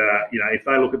 And, if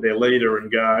they look at their leader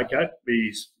and go, okay,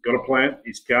 he's got a plan,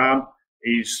 he's calm,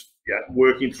 he's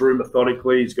working through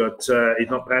methodically, he's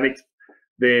not panicked,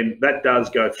 then that does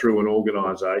go through an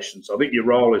organisation. So I think your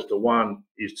role is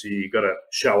you've got to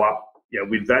show up.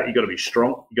 With that, you've got to be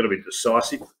strong, you've got to be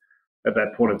decisive at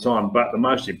that point in time. But the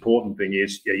most important thing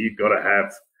is, you've got to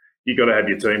have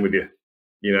your team with you,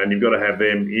 and you've got to have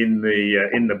them in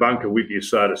the bunker with you,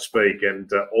 so to speak, and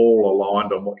all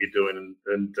aligned on what you're doing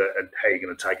and how you're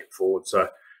going to take it forward. So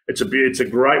it's a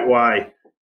great way.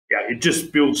 It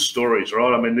just builds stories,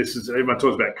 right? I mean, everyone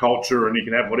talks about culture, and you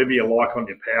can have whatever you like on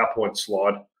your PowerPoint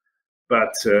slide,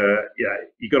 but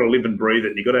you got to live and breathe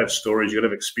it. You got to have stories. You got to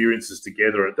have experiences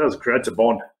together. It creates a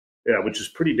bond, which is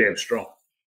pretty damn strong.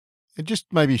 And just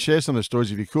maybe share some of the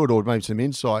stories if you could, or maybe some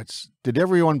insights. Did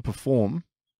everyone perform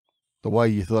the way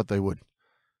you thought they would?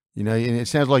 And it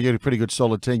sounds like you had a pretty good,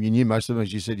 solid team. You knew most of them,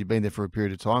 as you said, you've been there for a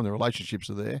period of time. The relationships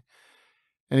are there.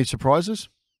 Any surprises,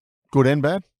 good and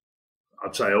bad?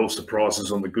 I'd say all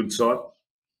surprises on the good side.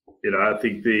 I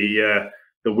think the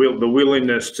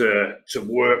willingness to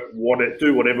work,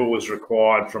 do whatever was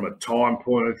required from a time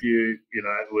point of view,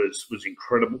 was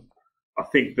incredible. I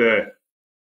think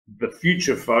the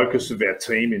future focus of our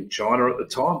team in China at the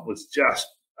time was just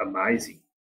amazing.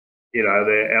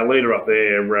 Our leader up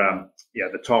there, at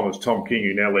the time was Tom King,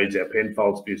 who now leads our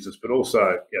Penfolds business, but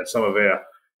also some of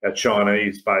our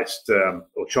Chinese-based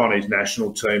or Chinese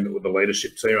national team that were the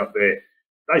leadership team up there.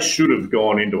 They should have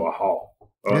gone into a hole.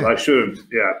 Right? They should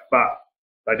have, but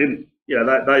they didn't.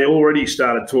 They already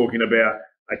started talking about,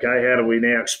 okay, how do we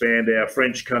now expand our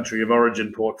French country of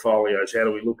origin portfolios? How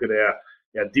do we look at our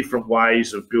different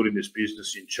ways of building this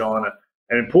business in China?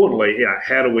 And importantly,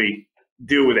 how do we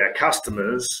deal with our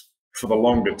customers for the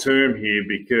longer term here,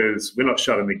 because we're not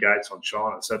shutting the gates on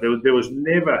China. So there was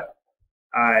never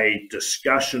a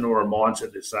discussion or a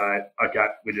mindset to say, okay,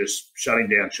 we're just shutting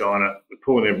down China, we're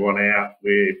pulling everyone out,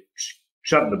 we're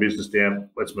shutting the business down,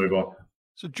 let's move on.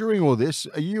 So during all this,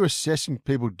 are you assessing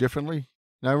people differently?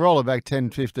 Now, roll it back 10,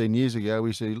 15 years ago, we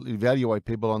used to evaluate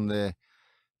people on their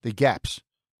gaps,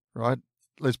 right?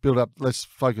 Let's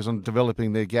focus on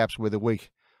developing their gaps where they're weak.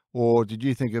 Or did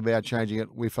you think about changing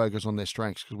it? We focus on their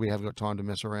strengths because we haven't got time to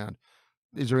mess around.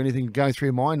 Is there anything going through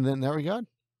your mind in that regard?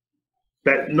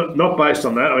 That not based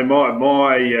on that. I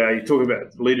mean, you talk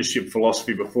about leadership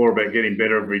philosophy before about getting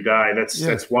better every day.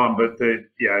 That's one. But the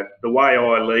way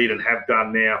I lead and have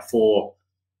done now for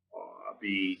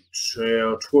be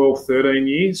 12, 13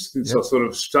 years since I sort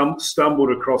of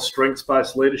stumbled across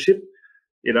strengths-based leadership,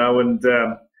 and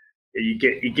you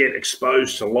get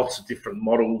exposed to lots of different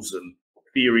models and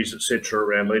theories, etc.,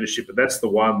 around leadership. But that's the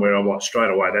one where I want straight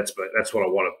away. That's what I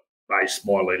want to base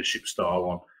my leadership style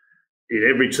on. In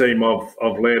every team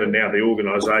I've led, and now the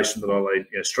organisation that I lead,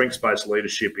 strengths-based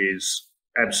leadership is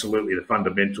absolutely the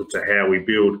fundamental to how we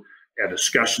build our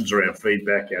discussions around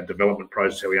feedback, our development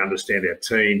process, how we understand our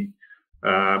team,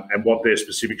 and what their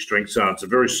specific strengths are. It's a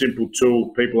very simple tool.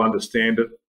 People understand it,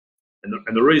 and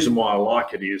the reason why I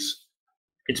like it is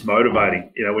it's motivating.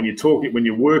 When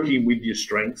you're working with your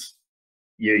strengths,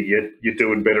 you're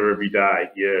doing better every day.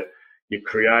 You're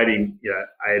creating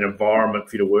an environment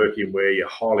for you to work in where you're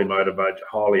highly motivated,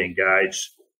 highly engaged,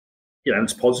 and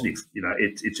it's positive.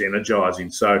 It's energizing.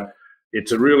 So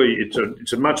it's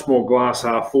a much more glass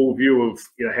half full view of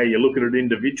how you look at an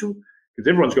individual, because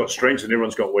everyone's got strengths and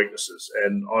everyone's got weaknesses.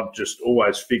 And I've just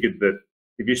always figured that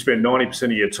if you spend 90%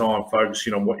 of your time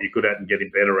focusing on what you're good at and getting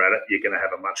better at it, you're going to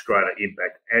have a much greater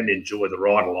impact and enjoy the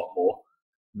ride a lot more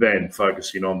than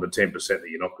focusing on the 10% that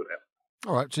you're not good at.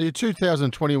 All right, so your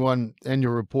 2021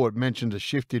 annual report mentioned a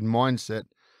shift in mindset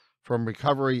from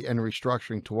recovery and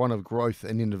restructuring to one of growth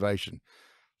and innovation.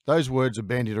 Those words are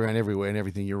bandied around everywhere in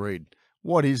everything you read.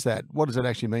 What is that? What does that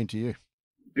actually mean to you?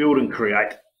 Build and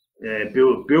create. Yeah,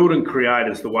 build and create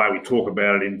is the way we talk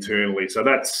about it internally. So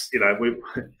that's,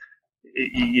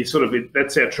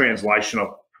 that's our translation of,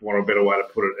 for want of a better way to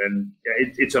put it. And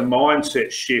it's a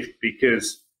mindset shift,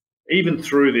 because even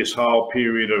through this whole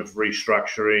period of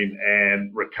restructuring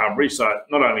and recovery, so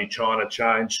not only China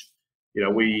changed,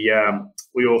 we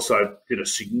also did a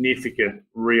significant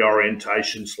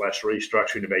reorientation /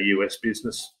 restructuring of our US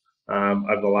business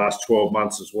over the last 12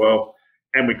 months as well.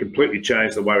 And we completely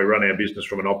changed the way we run our business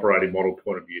from an operating model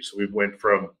point of view. So we went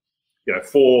from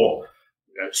 4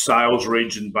 sales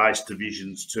region-based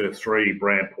divisions to 3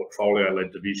 brand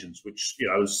portfolio-led divisions, which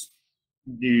was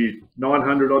new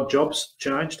 900 odd jobs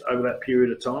changed over that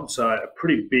period of time. So a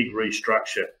pretty big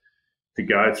restructure to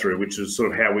go through, which is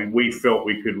sort of how we felt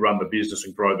we could run the business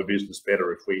and grow the business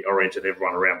better if we oriented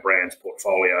everyone around brands,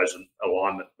 portfolios, and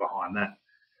alignment behind that.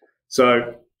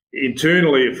 So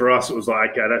internally for us, it was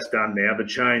like, okay, that's done now. The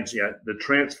change, the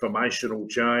transformational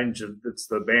change, it's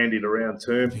the bandied around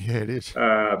term. Yeah, it is.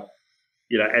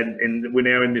 And we're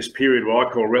now in this period where I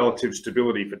call relative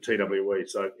stability for TWE.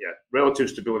 So, relative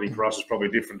stability for us is probably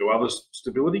different to others'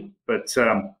 stability. But,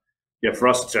 for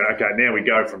us, it's okay, now we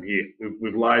go from here.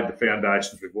 We've laid the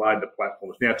foundations, we've laid the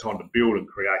platform. It's now time to build and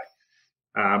create.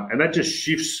 And that just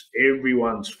shifts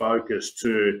everyone's focus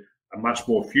to a much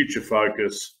more future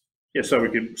focus, so we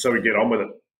get on with it.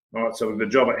 All right, so the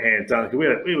job at hand done.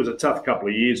 It was a tough couple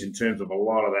of years in terms of a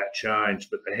lot of that change,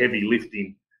 but the heavy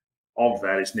lifting of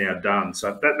that is now done.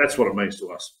 So that's what it means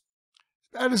to us.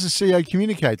 How does the CEO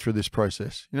communicate through this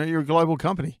process? You're a global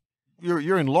company.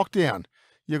 You're in lockdown.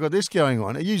 You've got this going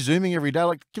on. Are you Zooming every day?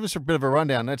 Like, give us a bit of a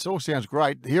rundown. That all sounds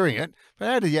great, hearing it, but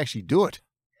how do you actually do it?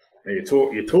 You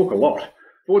talk a lot.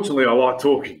 Fortunately, I like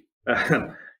talking.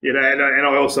 And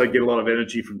I also get a lot of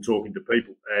energy from talking to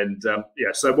people. And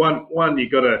so one you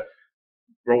got to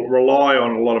rely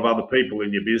on a lot of other people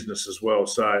in your business as well.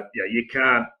 So it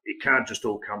can't just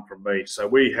all come from me. So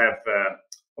we have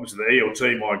obviously the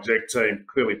ELT, my exec team,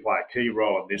 clearly play a key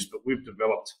role in this, but we've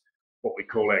developed what we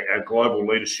call our global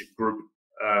leadership group.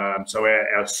 So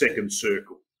our second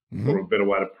circle, for a better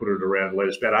way to put it, around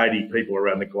leaders, about 80 people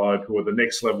around the globe who are the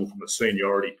next level from a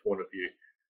seniority point of view.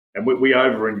 And we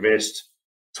overinvest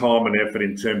time and effort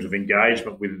in terms of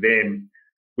engagement with them,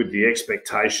 with the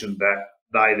expectation that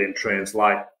they then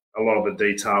translate a lot of the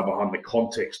detail behind the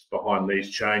context behind these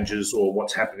changes or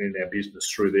what's happening in our business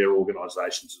through their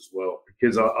organisations as well.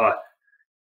 Because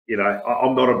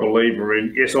I'm not a believer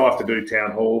in, yes, I have to do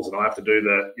town halls and I have to do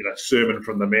the sermon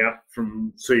from the mount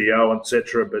from CEO,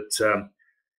 etc. But so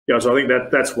I think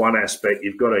that's one aspect.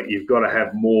 You've got to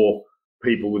have more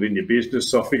people within your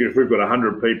business. So I figure if we've got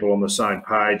 100 people on the same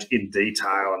page in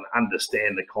detail and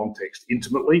understand the context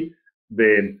intimately,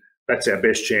 then that's our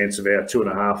best chance of our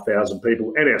 2,500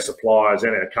 people and our suppliers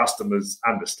and our customers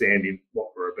understanding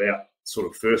what we're about, sort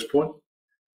of first point.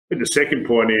 And the second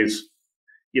point is,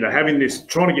 having this,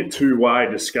 trying to get two-way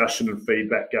discussion and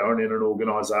feedback going in an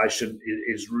organisation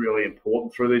is really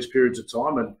important through these periods of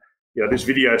time. And, this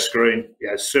video screen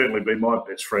has certainly been my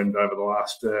best friend over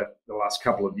the last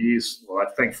couple of years. Well,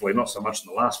 thankfully, not so much in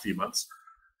the last few months.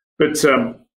 But,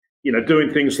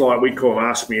 doing things like we call them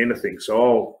Ask Me Anything.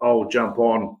 So I'll jump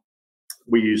on.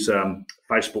 We use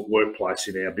Facebook Workplace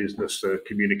in our business to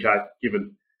communicate,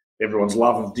 given everyone's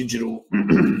love of digital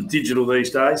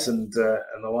these days and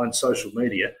the line social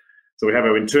media. So we have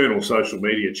our internal social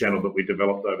media channel that we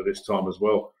developed over this time as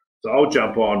well. So I'll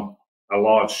jump on a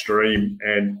live stream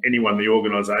and anyone in the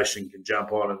organisation can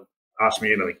jump on and ask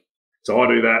me anything. So I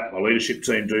do that, my leadership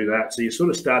team do that. So you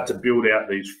sort of start to build out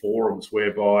these forums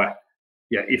whereby,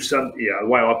 the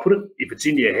way I put it, if it's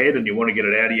in your head and you want to get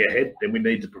it out of your head, then we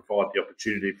need to provide the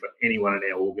opportunity for anyone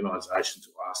in our organisation to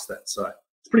ask that. So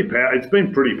it's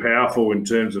been pretty powerful in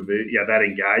terms of that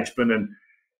engagement and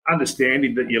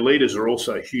understanding that your leaders are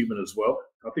also human as well.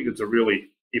 I think it's a really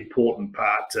important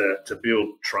part to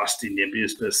build trust in your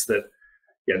business that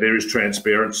there is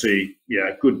transparency,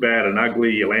 good, bad and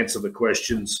ugly. You'll answer the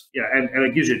questions, and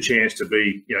it gives you a chance to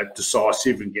be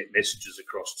decisive and get messages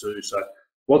across too. So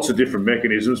lots of different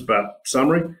mechanisms, but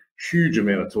summary, huge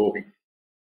amount of talking.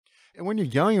 And when you're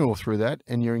going all through that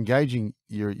and you're engaging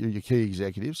your key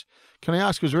executives, can I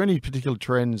ask, was there any particular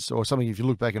trends or something, if you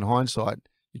look back in hindsight,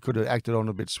 you could have acted on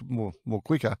a bit more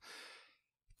quicker?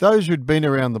 Those who'd been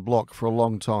around the block for a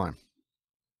long time,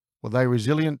 were they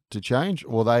resilient to change,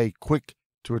 or were they quick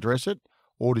to address it,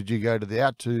 or did you go to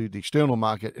the external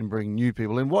market and bring new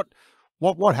people in?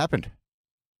 What happened?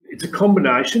 It's a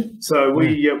combination. So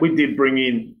we did bring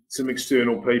in some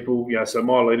external people. So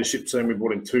my leadership team, we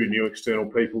brought in 2 new external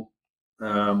people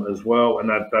as well, and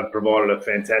they've provided a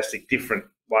fantastic different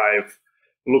way of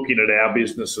looking at our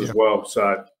business as well.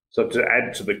 So to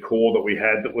add to the core that we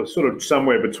had, that was sort of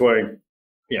somewhere between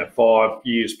 5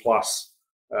 years plus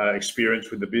experience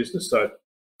with the business. So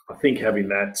I think having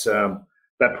that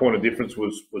point of difference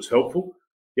was helpful.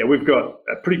 We've got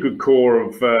a pretty good core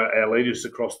of our leaders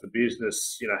across the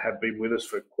business, have been with us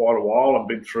for quite a while and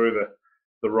been through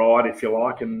the ride, if you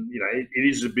like. And, it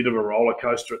is a bit of a roller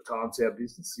coaster at times, our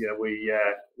business.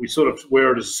 We sort of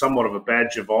wear it as somewhat of a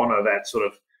badge of honour, that sort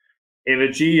of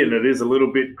energy, and it is a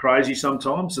little bit crazy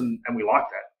sometimes. And we like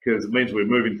that because it means we're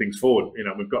moving things forward.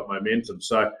 We've got momentum.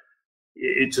 So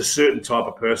it's a certain type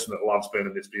of person that loves being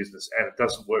in this business, and it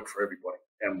doesn't work for everybody.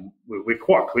 And we're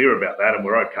quite clear about that, and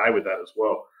we're okay with that as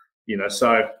well.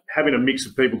 So having a mix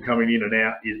of people coming in and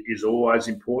out is always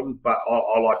important, but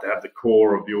I like to have the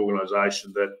core of the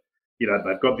organisation that,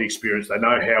 they've got the experience, they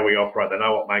know how we operate, they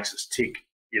know what makes us tick.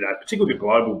 Particularly the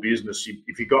global business,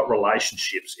 if you've got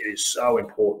relationships, it is so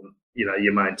important,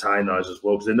 you maintain those as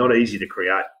well, because they're not easy to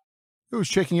create. Who's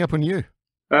checking up on you?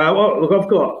 Well, look, I've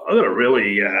got a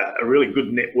really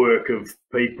good network of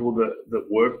people that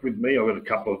work with me. I've got a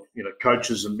couple of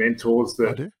coaches and mentors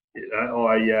that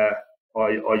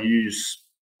I use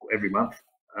every month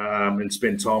and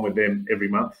spend time with them every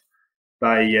month.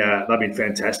 They've been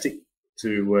fantastic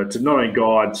to not only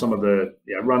guide some of the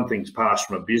run things past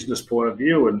from a business point of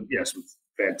view, and some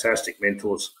fantastic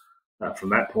mentors from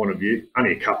that point of view.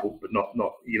 Only a couple, but not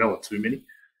not too many.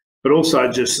 But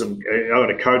also just I've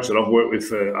got a coach that I've worked with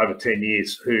for over 10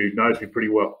 years who knows me pretty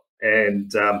well.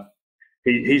 And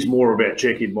he's more about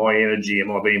checking my energy. Am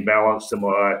I being balanced? Am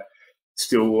I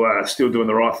still doing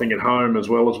the right thing at home as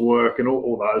well as work, and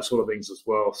all those sort of things as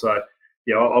well. So,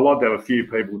 I like to have a few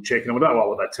people checking them. I don't like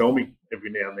what they tell me every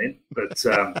now and then, but,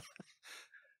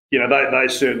 they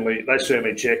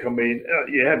certainly check. I mean,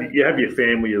 you have your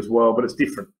family as well, but it's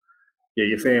different.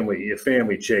 Your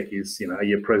family check is, are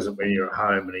you present when you're at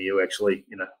home, and are you actually,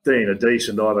 being a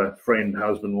decent either friend,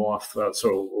 husband, wife,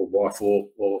 or wife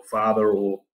or father,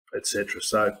 or etc.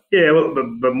 So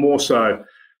but more so,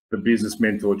 the business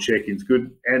mentor check-in's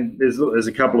good. And there's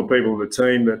a couple of people in the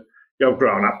team that I've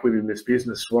grown up with in this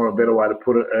business, for a better way to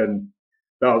put it, and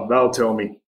they'll tell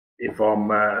me if I'm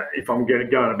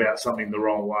going about something the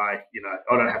wrong way.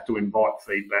 I don't have to invite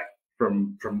feedback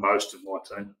from most of my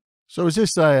team. So is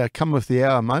this a come with the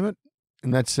hour moment?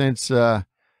 In that sense,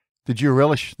 did you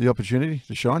relish the opportunity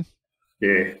to shine?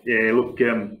 Yeah. Look,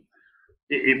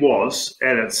 it was,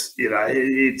 and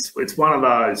it's one of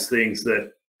those things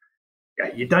that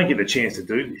you don't get the chance to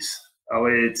do this. I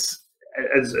mean, it's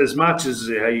as much as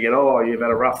you get, you've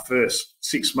had a rough first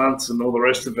 6 months and all the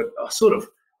rest of it.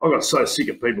 I got so sick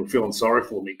of people feeling sorry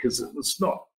for me, because it was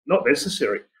not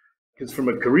necessary. Because from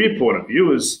a career point of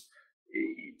view,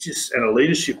 and a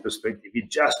leadership perspective, you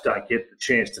just don't get the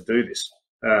chance to do this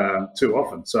too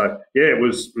often. So it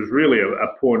was really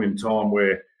a point in time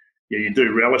where you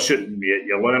do relish it and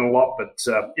you learn a lot. But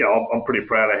I'm pretty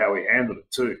proud of how we handled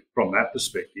it too from that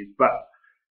perspective. But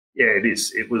it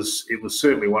is. It was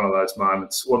certainly one of those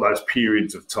moments, or those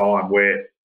periods of time where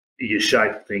you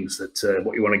shape things that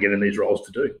what you want to get in these roles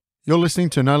to do. You're listening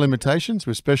to No Limitations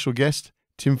with special guest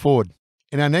Tim Ford.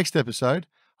 In our next episode,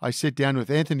 I sit down with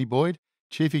Anthony Boyd,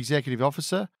 Chief Executive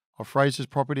Officer of Frasers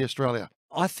Property Australia.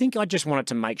 I think I just wanted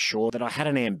to make sure that I had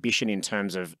an ambition in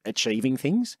terms of achieving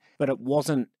things, but it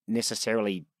wasn't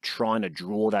necessarily trying to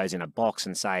draw those in a box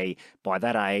and say, by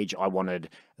that age, I wanted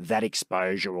that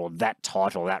exposure or that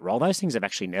title, or that role. Those things have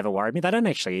actually never worried me. They don't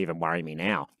actually even worry me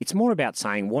now. It's more about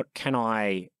saying, what can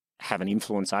I have an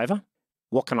influence over?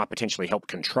 What can I potentially help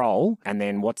control? And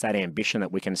then what's that ambition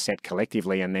that we can set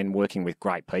collectively, and then working with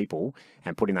great people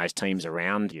and putting those teams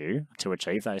around you to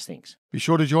achieve those things. Be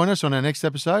sure to join us on our next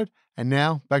episode. And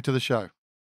now, back to the show.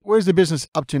 Where's the business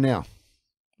up to now?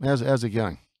 How's it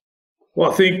going?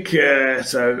 Well, I think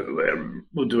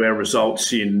we'll do our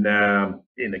results in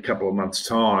a couple of months'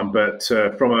 time. But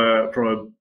from a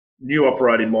new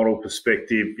operating model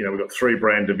perspective, we've got 3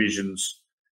 brand divisions.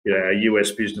 Our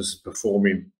US business is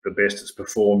performing the best it's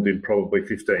performed in probably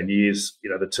 15 years.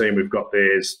 The team we've got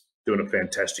there is doing a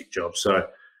fantastic job. So,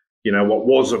 what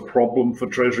was a problem for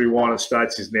Treasury Wine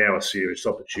Estates is now a serious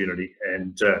opportunity.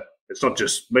 And it's not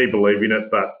just me believing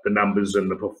it, but the numbers and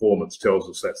the performance tells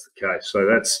us that's the case. So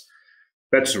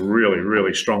that's a really,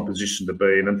 really strong position to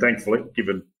be in. And thankfully,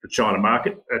 given the China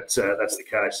market, that's the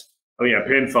case. Our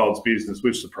Penfolds business,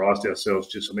 we've surprised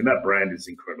ourselves. That brand is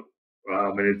incredible.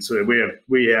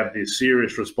 We have this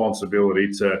serious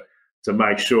responsibility to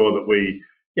make sure that we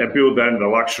build that into the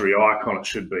luxury icon it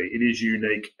should be. It is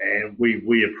unique, and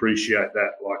we appreciate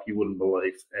that like you wouldn't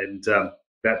believe. And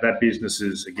that business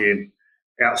is, again,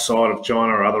 outside of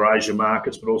China or other Asian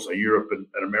markets, but also Europe and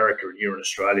America and here in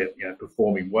Australia,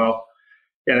 performing well.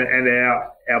 And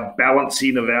our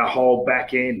balancing of our whole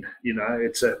back end,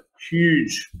 it's a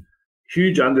huge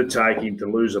undertaking to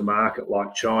lose a market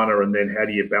like China, and then how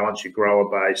do you balance your grower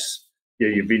base,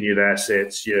 your vineyard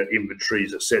assets, your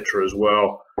inventories, etc. as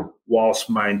well, whilst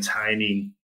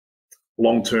maintaining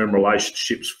long-term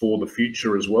relationships for the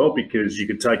future as well, because you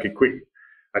could take a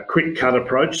quick cut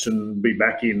approach and be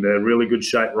back in really good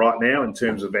shape right now in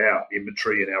terms of our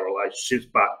inventory and our relationships,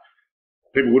 but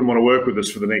people wouldn't want to work with us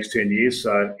for the next 10 years.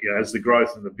 So, as the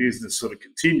growth in the business sort of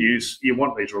continues, you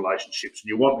want these relationships and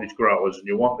you want these growers and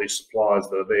you want these suppliers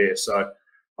that are there. So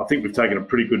I think we've taken a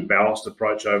pretty good balanced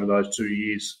approach over those 2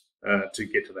 years to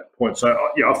get to that point. So,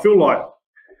 I feel like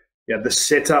the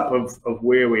setup of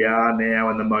where we are now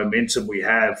and the momentum we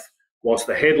have, whilst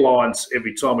the headlines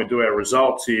every time we do our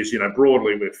results is,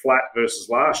 broadly we're flat versus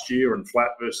last year and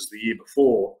flat versus the year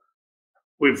before,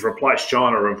 we've replaced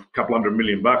China of a couple $100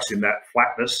 million in that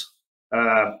flatness.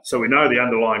 So we know the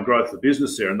underlying growth of the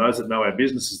business there, and those that know our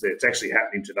business is there, it's actually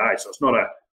happening today. So it's not a,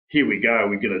 here we go,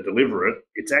 we're going to deliver it.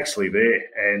 It's actually there,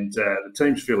 and the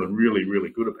team's feeling really,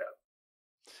 really good about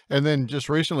it. And then just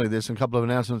recently, there's a couple of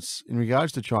announcements in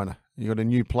regards to China. You got a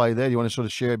new play there. Do you want to sort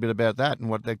of share a bit about that and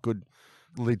what that could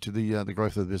lead to the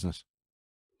growth of the business?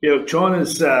 Yeah,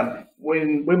 China's,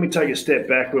 when we take a step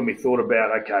back, when we thought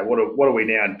about, okay, what do we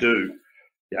now do?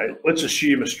 Let's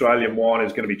assume Australian wine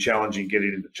is going to be challenging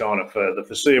getting into China for the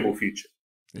foreseeable future.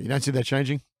 You don't see that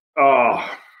changing? Oh,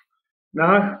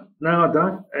 no, I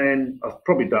don't. And I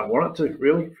probably don't want it to,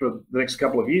 really, for the next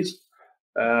couple of years.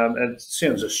 And it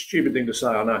sounds a stupid thing to say,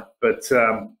 I know. But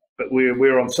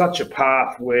we're on such a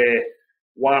path where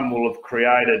one will have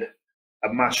created a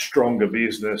much stronger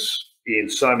business in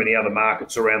so many other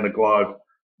markets around the globe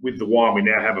with the wine we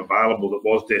now have available that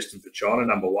was destined for China,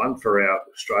 number one, for our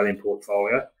Australian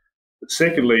portfolio. But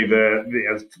secondly,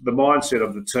 the mindset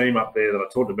of the team up there that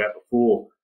I talked about before,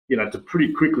 to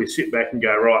pretty quickly sit back and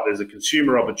go, right, there's a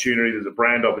consumer opportunity, there's a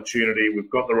brand opportunity,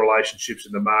 we've got the relationships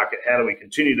in the market. How do we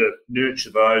continue to nurture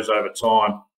those over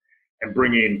time and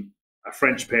bring in a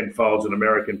French Penfolds and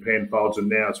American Penfolds, and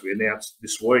now, as we announced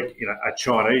this week, a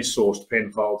Chinese-sourced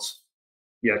Penfolds,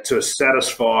 to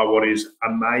satisfy what is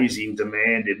amazing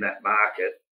demand in that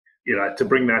market, to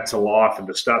bring that to life and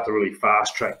to start to really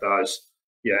fast-track those,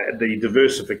 the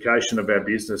diversification of our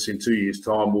business in 2 years'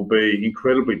 time will be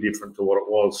incredibly different to what it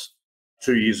was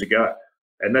 2 years ago.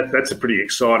 And that's a pretty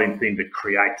exciting thing to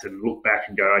create and look back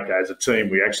and go, okay, as a team,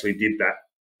 we actually did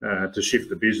that to shift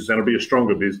the business. And it'll be a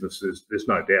stronger business, there's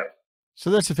no doubt.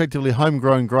 So that's effectively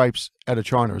homegrown grapes out of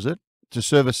China, is it, to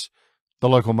service the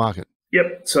local market?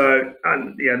 Yep. So,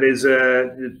 there's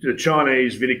the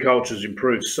Chinese viticulture has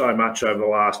improved so much over the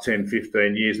last 10,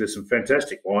 15 years. There's some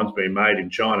fantastic wines being made in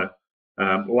China,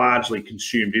 largely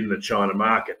consumed in the China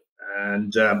market.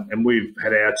 And we've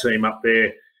had our team up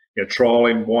there,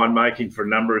 trialling winemaking for a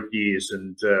number of years.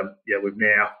 And, we're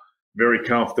now very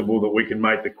comfortable that we can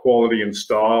make the quality and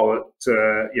style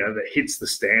that hits the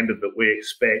standard that we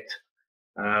expect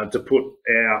to put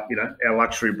our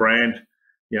luxury brand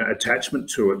attachment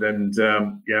to it. And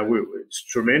it's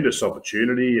a tremendous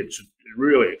opportunity. It's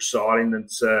really exciting.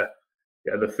 It's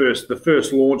the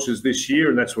first launch is this year,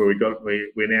 and that's where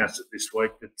we announced it this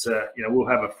week that we'll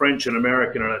have a French, an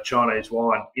American, and a Chinese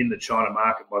wine in the China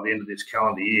market by the end of this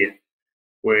calendar year,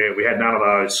 where we had none of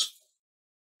those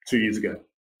 2 years ago.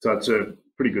 So it's a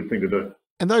pretty good thing to do.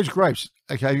 And those grapes,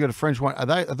 okay, you've got a French wine.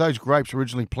 Are those grapes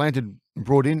originally planted,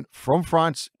 brought in from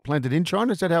France, planted in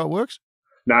China? Is that how it works?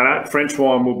 No. French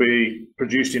wine will be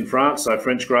produced in France, so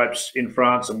French grapes in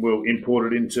France, and we'll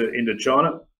import it into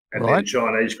China. And then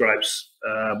Chinese grapes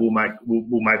we'll make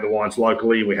the wines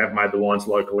locally. We have made the wines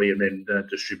locally, and then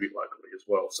distribute locally as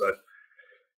well. So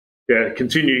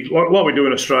continue like we do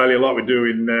in Australia, like we do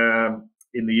in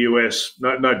the US.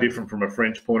 No different from a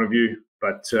French point of view,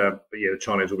 but the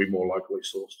Chinese will be more locally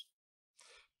sourced.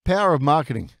 Power of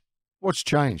marketing. What's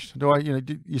changed? Do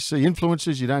you see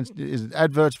influencers? Is it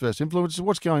adverts versus influencers?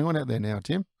 What's going on out there now,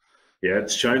 Tim? Yeah,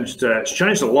 it's changed. It's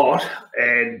changed a lot,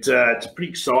 and it's a pretty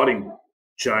exciting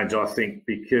change, I think,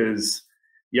 because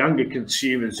younger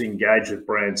consumers engage with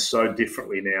brands so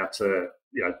differently now to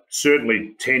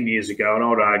certainly 10 years ago, and I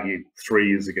would argue 3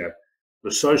 years ago.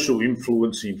 The social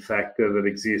influencing factor that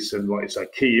exists, and like you say,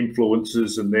 key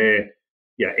influencers and their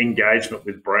engagement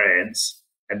with brands,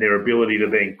 and their ability to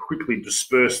then quickly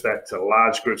disperse that to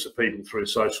large groups of people through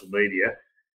social media,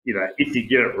 if you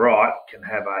get it right, can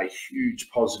have a huge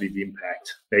positive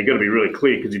impact. Now, you've got to be really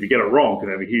clear, because if you get it wrong, it can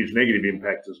have a huge negative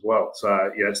impact as well.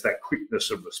 So, it's that quickness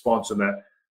of response and that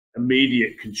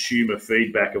immediate consumer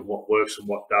feedback of what works and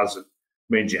what doesn't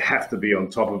means you have to be on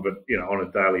top of it, on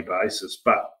a daily basis.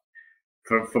 But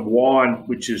for wine,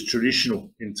 which is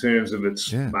traditional in terms of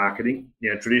its marketing,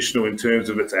 traditional in terms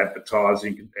of its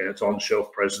advertising and its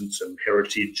on-shelf presence and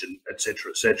heritage and et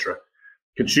cetera,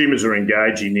 consumers are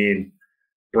engaging in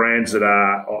brands that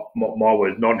are, my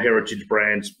word, non-heritage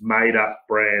brands, made-up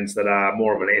brands that are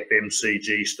more of an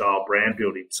FMCG style brand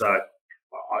building. So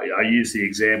I use the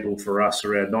example for us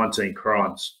around 19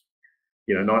 Crimes.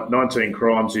 19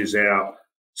 Crimes is our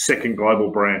second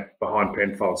global brand behind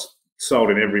Penfolds.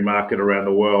 Sold in every market around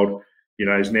the world,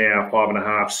 is now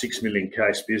 5.5, 6 million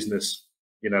case business,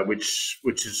 which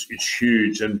is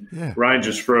huge, and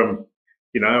ranges from,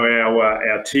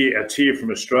 our tier from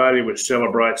Australia, which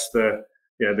celebrates the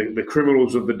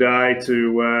criminals of the day,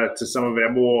 to some of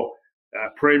our more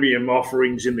premium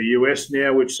offerings in the US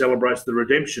now, which celebrates the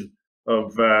redemption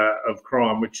of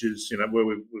crime, which is where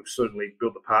we've certainly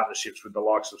built the partnerships with the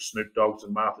likes of Snoop Dogg's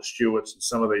and Martha Stewart's and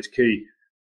some of these key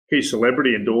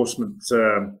celebrity endorsement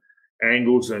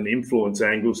angles and influence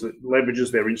angles that leverages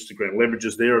their Instagram,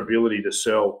 leverages their ability to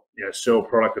sell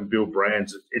product and build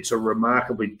brands. It's a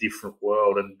remarkably different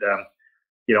world. And,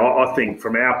 I think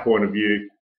from our point of view,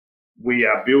 we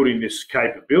are building this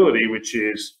capability, which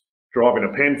is driving a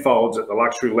Penfolds at the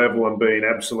luxury level and being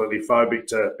absolutely phobic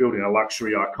to building a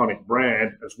luxury iconic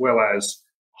brand, as well as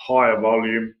higher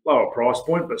volume, lower price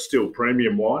point, but still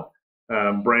premium wine,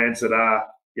 brands that are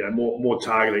more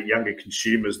targeted at younger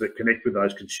consumers that connect with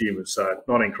those consumers. So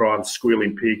 19 Crimes,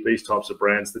 Squealing Pig, these types of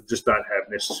brands that just don't have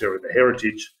necessarily the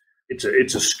heritage.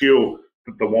 It's a skill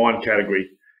that the wine category,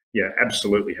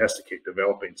 absolutely has to keep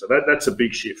developing. So that's a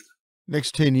big shift.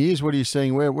 Next 10 years, what are you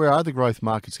seeing? Where are the growth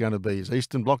markets going to be? Is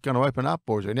Eastern Bloc going to open up,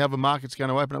 or is there any other markets going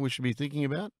to open up we should be thinking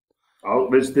about? Oh,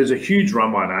 there's a huge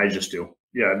runway in Asia still.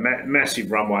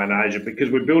 Massive runway in Asia, because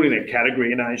we're building a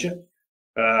category in Asia.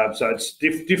 So it's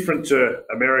different to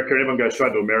America. Everyone goes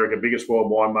straight to America, biggest world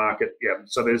wine market.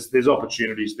 So there's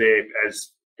opportunities there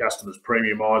as customers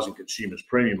premiumise and consumers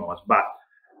premiumise. But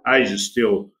Asia's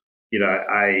still,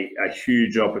 a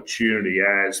huge opportunity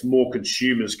as more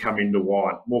consumers come into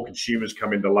wine, more consumers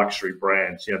come into luxury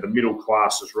brands. The middle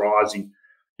class is rising.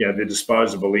 The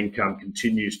disposable income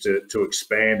continues to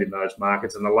expand in those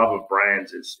markets, and the love of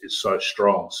brands is so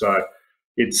strong. So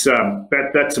it's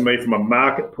that to me, from a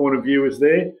market point of view, is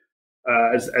there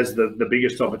as the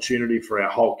biggest opportunity for our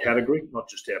whole category, not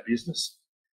just our business.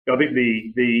 I think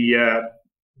the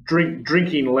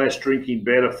drinking less, drinking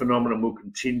better phenomenon will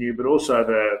continue, but also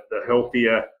the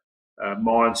healthier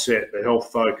mindset, the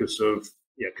health focus of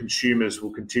consumers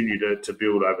will continue to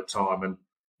build over time. And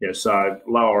so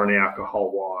lower in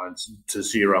alcohol wines to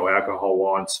zero alcohol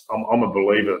wines, I'm a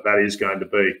believer that is going to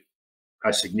be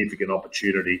a significant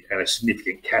opportunity and a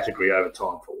significant category over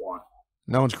time for wine.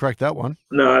 No one's cracked that one.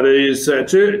 No, it's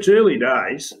early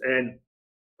days, and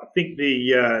I think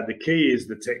the key is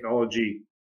the technology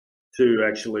to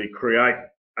actually create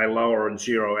a lower and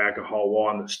zero alcohol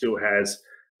wine that still has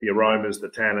the aromas, the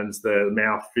tannins, the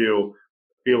mouthfeel,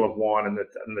 feel of wine, and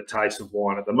the taste of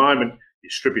wine. At the moment, you're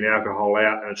stripping alcohol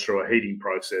out, and it's through a heating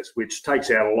process, which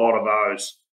takes out a lot of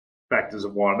those factors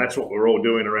of wine. That's what we're all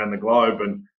doing around the globe,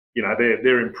 and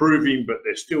they're improving, but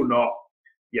they're still not,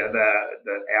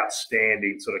 the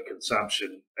outstanding sort of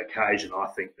consumption occasion, I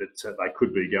think, that they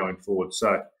could be going forward.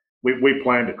 So we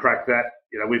plan to crack that.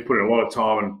 We've put in a lot of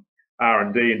time and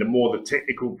R&D into more the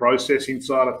technical processing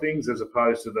side of things as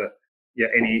opposed to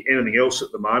anything else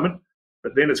at the moment.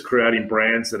 But then it's creating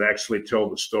brands that actually tell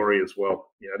the story as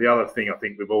well. The other thing I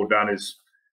think we've all done is,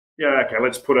 okay,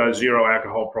 let's put a zero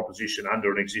alcohol proposition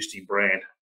under an existing brand.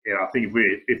 I think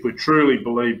if we truly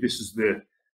believe this is the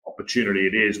opportunity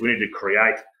it is, we need to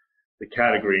create the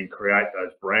category and create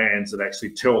those brands that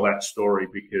actually tell that story,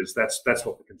 because that's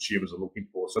what the consumers are looking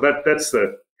for. So that's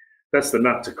the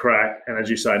nut to crack. And as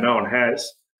you say, no one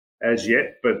has as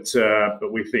yet, but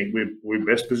we think we're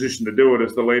best positioned to do it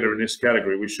as the leader in this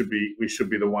category. We should be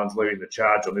the ones leading the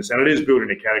charge on this, and it is building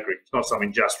a category. It's not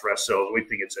something just for ourselves. We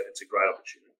think it's a great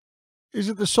opportunity. Is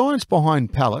it the science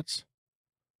behind pallets,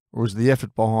 or is the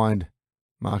effort behind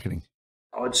marketing?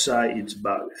 I'd say it's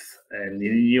both, and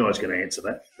you knew I was going to answer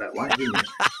that way, didn't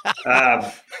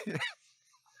you?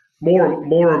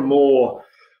 More and more.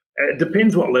 It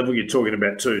depends what level you're talking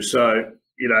about too. So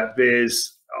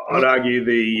I'd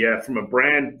argue from a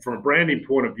branding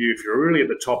point of view, if you're really at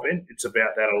the top end, it's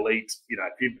about that elite.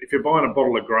 If you're buying a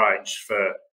bottle of Grange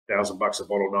for $1,000 a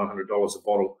bottle, $900 a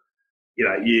bottle,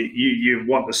 you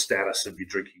want the status of your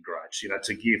drinking Grange. It's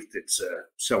a gift. It's a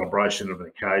celebration of an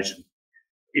occasion.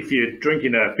 If you're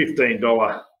drinking a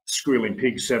 $15 Squealing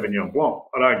Pig Sauvignon Blanc,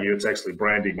 I'd argue it's actually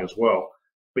branding as well.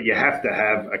 But you have to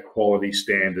have a quality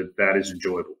standard that is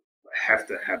enjoyable. You have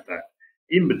to have that.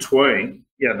 In between,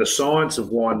 the science of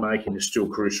winemaking is still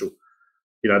crucial.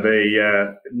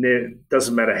 It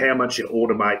doesn't matter how much you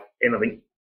automate anything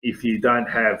if you don't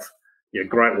have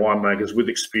great winemakers with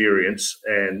experience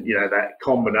and that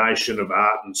combination of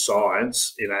art and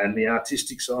science. And the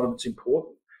artistic side of it's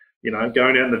important.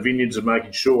 Going out in the vineyards and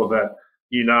making sure that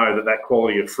that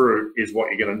quality of fruit is what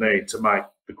you're going to need to make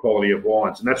the quality of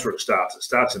wines. And that's where it starts. It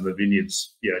starts in the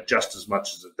vineyards, just as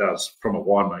much as it does from a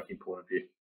winemaking point of view.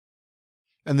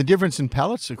 And the difference in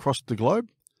palates across the globe,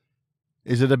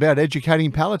 is it about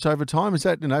educating palates over time? Is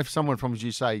that, for someone from, as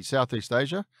you say, Southeast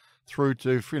Asia, through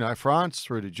to, France,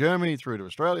 through to Germany, through to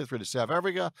Australia, through to South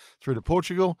Africa, through to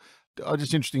Portugal?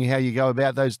 Just interesting how you go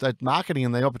about that marketing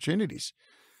and the opportunities.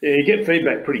 Yeah, you get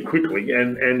feedback pretty quickly,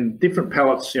 and different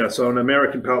palates. So an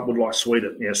American palate would like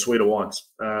sweeter wines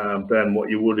than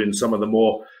what you would in some of the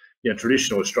more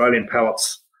traditional Australian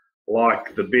palates,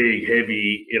 like the big,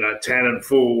 heavy, tannin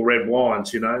full red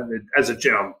wines. As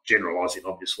a I'm generalising,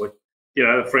 obviously.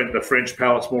 The French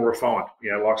palate's more refined.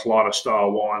 Likes lighter style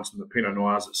wines and the Pinot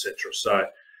Noirs, etc. So,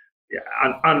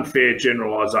 unfair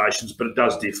generalisations, but it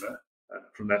does differ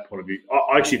from that point of view.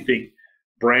 I actually think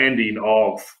branding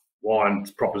of wine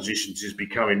propositions is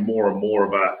becoming more and more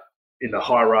of in the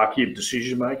hierarchy of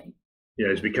decision making.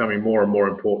 Is becoming more and more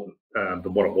important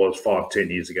than what it was 5-10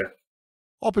 years ago.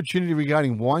 Opportunity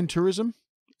regarding wine tourism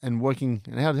and working,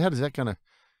 and how is that going to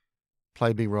play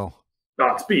a big role?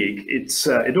 No, it's big.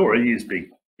 It already is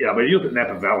big. But you look at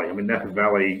Napa Valley. Napa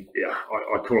Valley.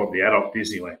 I call it the adult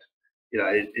Disneyland.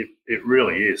 It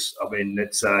really is.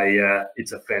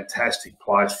 It's a fantastic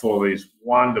place for these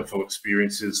wonderful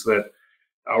experiences that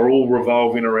are all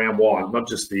revolving around wine, not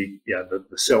just the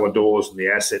cellar doors and the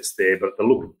assets there, but the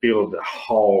look and feel of the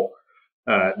whole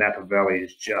Napa Valley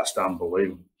is just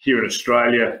unbelievable. Here in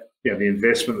Australia, the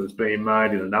investment that's being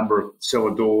made in a number of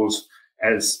cellar doors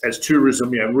as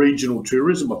tourism, regional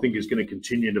tourism, I think is going to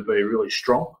continue to be really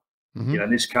strong. Mm-hmm. In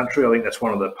this country, I think that's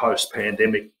one of the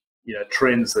post-pandemic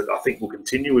trends that I think will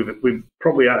continue. We've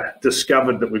probably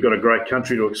discovered that we've got a great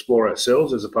country to explore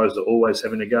ourselves as opposed to always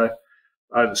having to go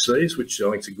overseas, which I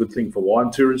think is a good thing for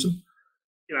wine tourism.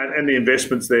 And the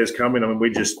investments there's coming. We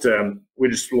just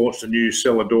launched a new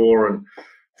cellar door and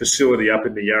facility up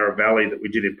in the Yarra Valley that we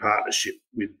did in partnership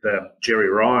with Jerry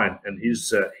Ryan and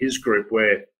his group,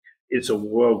 where it's a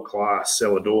world-class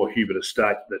cellar door Hubert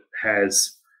estate that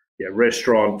has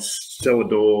restaurants, cellar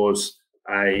doors,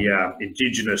 a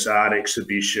Indigenous art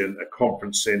exhibition, a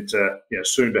conference centre,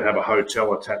 soon to have a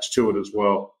hotel attached to it as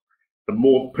well. The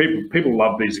more people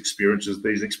love these experiences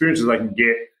they can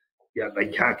get, they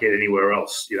can't get anywhere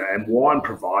else, and wine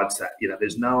provides that.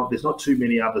 There's not too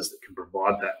many others that can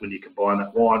provide that when you combine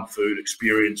that wine, food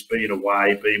experience, being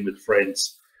away, being with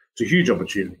friends. It's a huge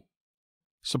opportunity.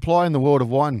 Supply in the world of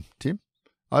wine, Tim?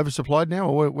 Oversupplied now,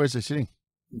 or where's it sitting?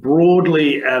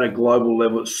 Broadly at a global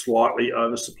level, it's slightly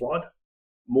oversupplied.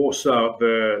 More so at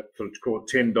the sort of called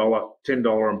 $10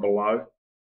 and below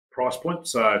price point.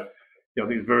 So, I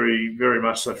think very, very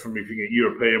much so from if you get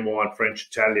European wine, French,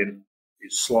 Italian,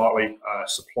 is slightly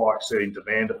supply exceeding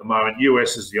demand at the moment.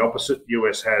 US is the opposite.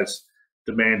 US has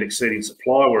demand exceeding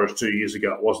supply, whereas 2 years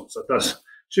ago it wasn't. So it does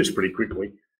shifts pretty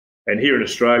quickly. And here in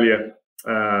Australia,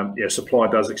 supply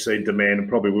does exceed demand and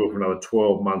probably will for another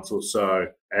 12 months or so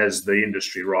as the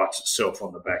industry rights itself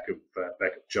on the back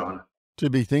of China. Two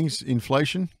big things: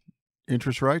 inflation,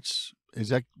 interest rates. Is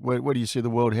that where do you see the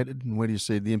world headed, and where do you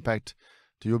see the impact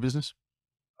to your business?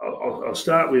 I'll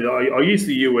start with I use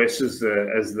the US as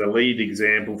the lead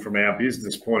example from our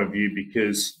business point of view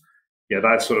because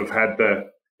they sort of had the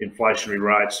inflationary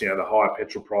rates, the higher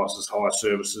petrol prices, higher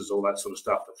services, all that sort of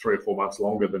stuff for 3 or 4 months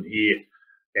longer than here,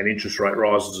 and interest rate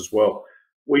rises as well.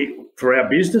 For our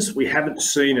business, we haven't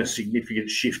seen a significant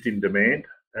shift in demand,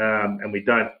 and we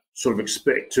don't sort of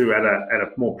expect to at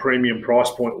a more premium price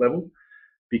point level,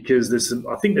 because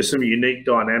I think there's some unique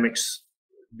dynamics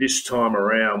this time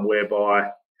around whereby,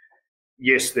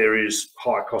 yes, there is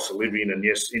high cost of living and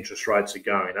yes, interest rates are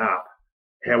going up.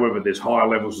 However, there's higher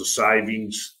levels of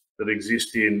savings that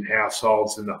exist in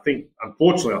households. And I think,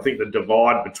 unfortunately, the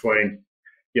divide between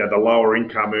the lower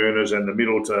income earners and the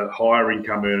middle to higher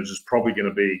income earners is probably going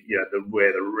to be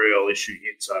where the real issue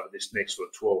hits over this next sort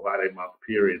of 12, 18-month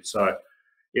period. So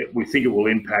we think it will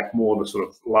impact more the sort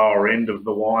of lower end of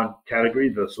the wine category,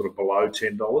 the sort of below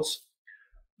 $10.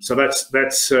 So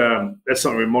that's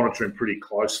something we're monitoring pretty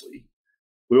closely.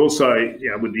 We also,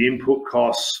 with the input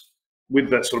costs, with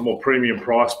that sort of more premium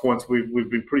price points, we've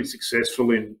been pretty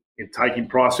successful in taking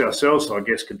price ourselves. So I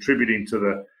guess contributing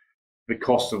to the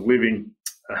cost of living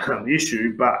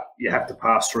issue, but you have to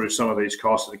pass through some of these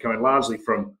costs that are coming largely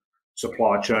from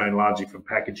supply chain, largely from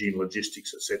packaging,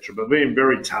 logistics, etc. But being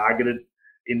very targeted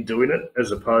in doing it,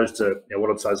 as opposed to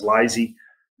what I'd say is lazy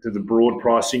to the broad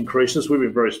price increases. We've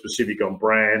been very specific on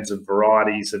brands and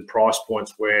varieties and price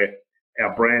points where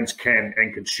our brands can,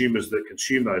 and consumers that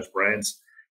consume those brands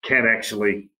can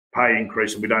actually pay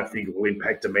increase, and we don't think it will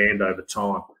impact demand over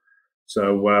time.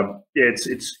 So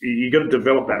it's you've got to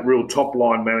develop that real top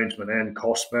line management and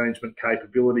cost management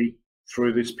capability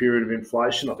through this period of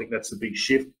inflation. I think that's the big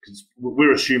shift because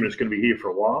we're assuming it's going to be here for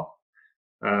a while.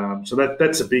 So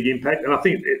that's a big impact, and I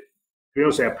think, to be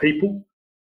honest, our people,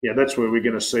 that's where we're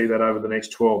going to see that over the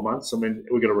next 12 months. I mean,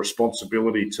 we've got a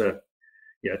responsibility to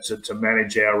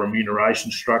manage our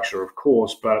remuneration structure, of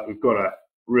course, but we've got a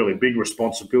really big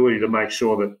responsibility to make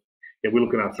sure that we're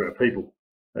looking after our people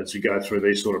as we go through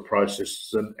these sort of processes.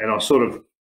 And I sort of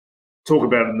talk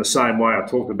about it in the same way I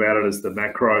talked about it as the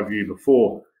macro view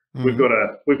before. Mm-hmm.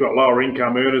 We've got lower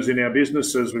income earners in our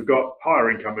businesses. We've got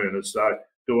higher income earners. So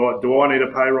do I need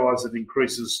a pay rise that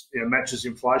increases, matches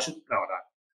inflation? No, I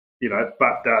don't.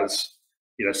 But does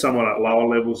someone at lower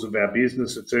levels of our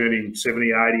business that's earning 70,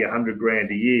 80, 100 grand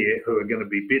a year who are going to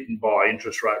be bitten by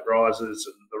interest rate rises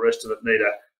and the rest of it need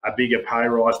a bigger pay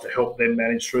rise to help them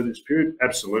manage through this period?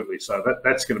 Absolutely. So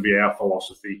that's going to be our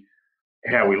philosophy,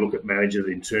 how we look at managing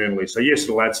it internally. So yes,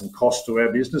 it'll add some cost to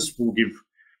our business.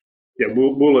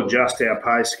 We'll adjust our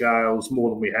pay scales more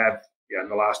than we have in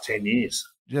the last 10 years.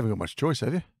 You haven't got much choice,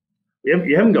 have you?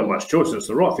 You haven't got much choice. It's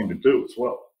the right thing to do as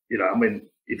well.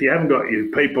 If you haven't got your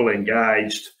people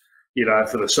engaged,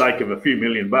 for the sake of a few $1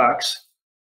 million,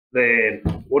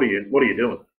 then what are you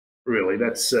doing? Really,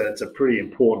 it's a pretty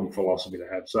important philosophy to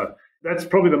have. So that's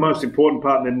probably the most important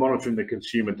part, and then monitoring the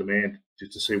consumer demand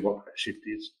just to see what that shift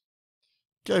is.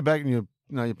 Go back and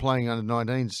you're playing under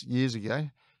 19s years ago.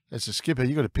 As a skipper,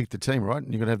 you've got to pick the team, right?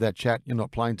 And you've got to have that chat. You're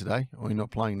not playing today, or you're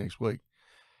not playing next week.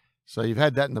 So you've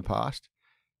had that in the past.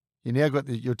 You now got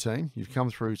your team. You've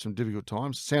come through some difficult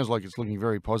times. It sounds like it's looking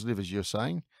very positive, as you're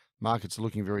saying. Markets are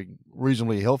looking very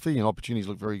reasonably healthy, and opportunities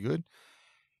look very good.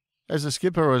 As a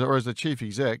skipper or as the chief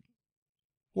exec,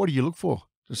 what do you look for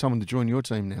someone to join your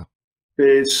team now?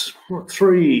 There's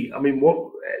three.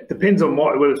 It depends on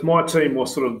whether it's my team or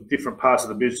sort of different parts of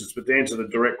the business. But to answer the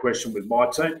direct question with my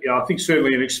team, I think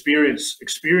certainly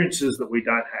experiences that we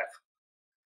don't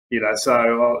have.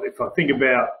 So if I think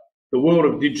about the world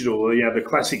of digital, the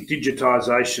classic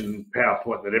digitization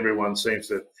PowerPoint that everyone seems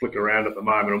to flick around at the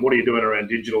moment, and what are you doing around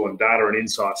digital and data and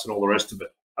insights and all the rest of it?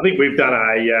 I think we've done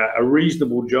a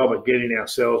reasonable job at getting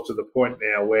ourselves to the point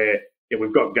now where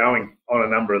we've got going on a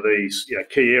number of these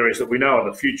key areas that we know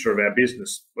are the future of our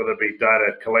business, whether it be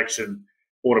data collection,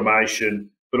 automation,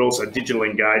 but also digital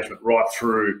engagement right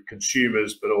through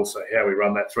consumers, but also how we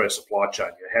run that through our supply chain.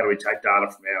 How do we take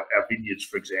data from our vineyards,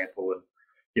 for example,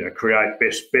 and create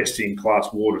best in class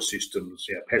water systems,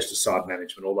 pesticide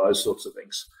management, all those sorts of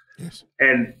things. Yes.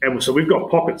 And so we've got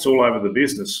pockets all over the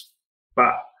business,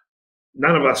 but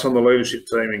none of us on the leadership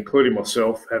team, including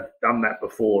myself, have done that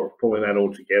before, pulling that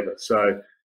all together. So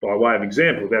by way of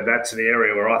example, that's an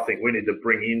area where I think we need to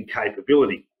bring in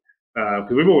capability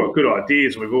because we've all got good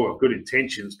ideas and we've all got good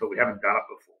intentions, but we haven't done it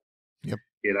before. Yep.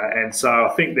 You know, and so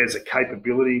I think there's a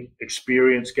capability,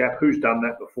 experience gap. Who's done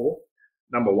that before?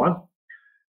 Number one.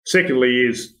 Secondly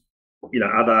is, you know,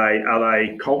 are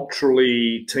they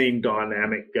culturally, team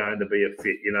dynamic going to be a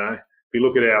fit? You know, if you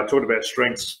look at I talked about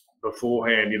strengths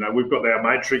beforehand. You know, we've got our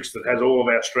matrix that has all of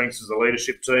our strengths as a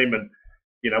leadership team, and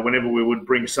you know, whenever we would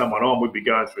bring someone on, we'd be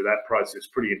going through that process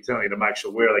pretty intently to make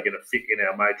sure where are they going to fit in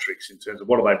our matrix in terms of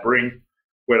what do they bring,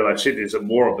 where do they sit? Is it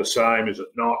more of the same? Is it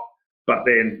not? But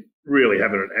then really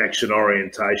having an action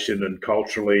orientation and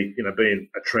culturally, you know, being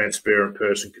a transparent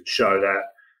person can show that,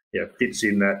 you know, fits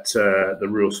in that the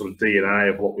real sort of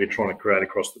DNA of what we're trying to create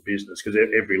across the business, because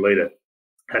every leader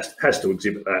has to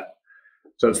exhibit that.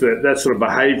 So it's that sort of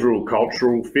behavioural,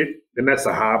 cultural fit, and that's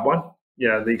the hard one. You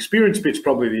know, the experience bit's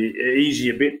probably the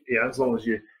easier bit. You know, as long as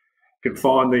you can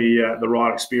find the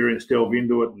right experience, delve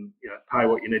into it, and you know, pay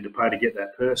what you need to pay to get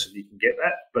that person, you can get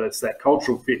that. But it's that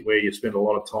cultural fit where you spend a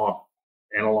lot of time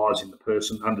analysing the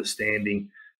person, understanding,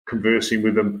 conversing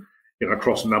with them, you know,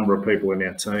 across a number of people in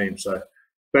our team. So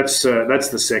that's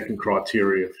the second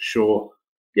criteria for sure.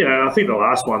 You know, I think the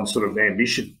last one's sort of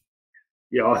ambition.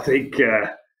 You know, I think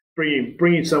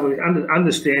bringing somebody,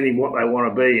 understanding what they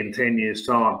want to be in 10 years'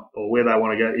 time or where they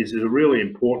want to go is a really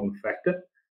important factor.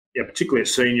 Yeah, particularly at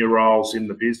senior roles in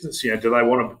the business. You know, do they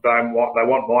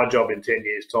want my job in 10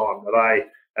 years' time? Are they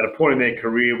at a point in their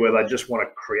career where they just want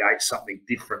to create something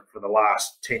different for the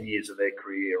last 10 years of their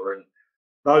career? And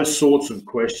those sorts of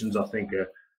questions, I think,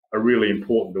 are really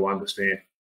important to understand.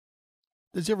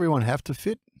 Does everyone have to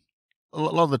fit? A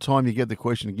lot of the time you get the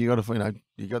question, you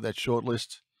got that short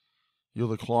list, you're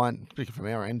the client, speaking from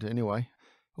our end anyway,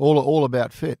 all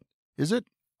about fit. Is it?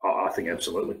 Oh, I think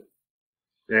absolutely.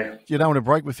 Yeah. You don't want to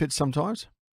break with fit sometimes?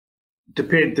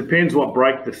 Depends what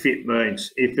break the fit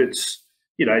means. If it's,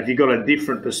 you know, if you've got a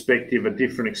different perspective, a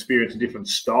different experience, a different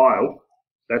style,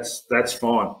 that's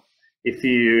fine. If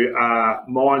you are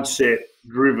mindset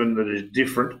driven that is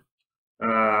different,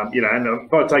 you know, and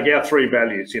if I take our three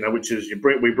values, you know, which is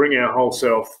we bring our whole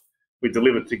self, we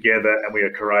deliver together, and we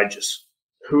are courageous.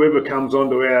 Whoever comes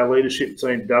onto our leadership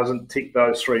team doesn't tick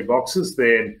those three boxes,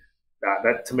 then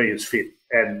that to me is fit.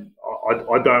 And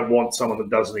I don't want someone that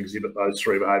doesn't exhibit those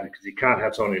three behaviours, because you can't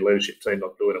have someone on your leadership team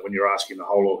not doing it when you're asking the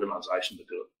whole organisation to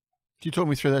do it. Can you talk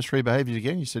me through those three behaviours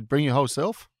again? You said bring your whole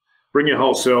self. Bring your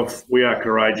whole self. We are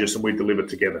courageous, and we deliver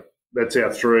together. That's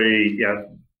our three, you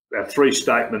know, our three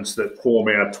statements that form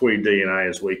our TWE DNA,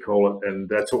 as we call it, and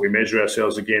that's what we measure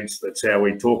ourselves against. That's how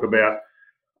we talk about,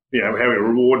 you know, how we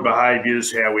reward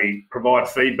behaviours, how we provide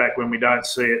feedback when we don't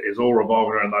see it, is all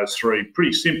revolving around those three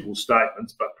pretty simple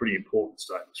statements, but pretty important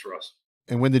statements for us.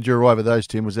 And when did you arrive at those,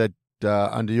 Tim? Was that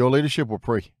under your leadership or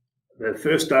pre? The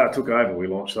first day I took over, we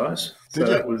launched those. Did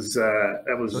so you? that was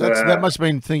that must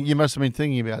have been you must have been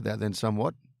thinking about that then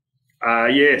somewhat.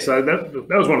 Yeah, so that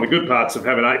was one of the good parts of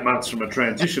having 8 months from a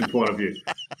transition point of view.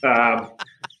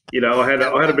 You know, I had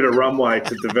a bit of runway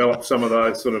to develop some of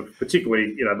those sort of,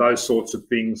 particularly, you know, those sorts of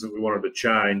things that we wanted to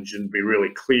change and be really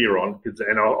clear on.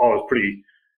 And I was pretty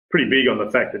big on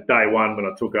the fact that day one when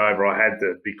I took over, I had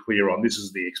to be clear on this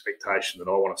is the expectation that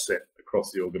I want to set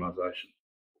across the organisation.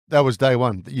 That was day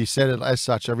one. You said it as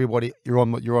such. Everybody, you're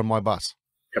on my bus.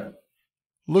 Yep.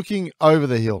 Looking over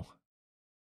the hill,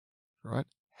 right?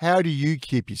 How do you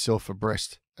keep yourself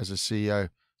abreast as a CEO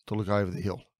to look over the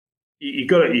hill? You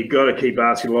got to keep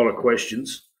asking a lot of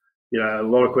questions. You know, a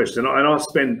lot of questions. And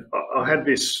I had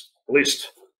this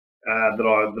list that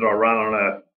I run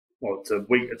on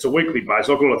it's a weekly basis.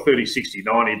 I call it 30, 60,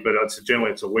 90, but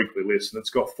generally it's a weekly list, and it's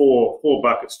got four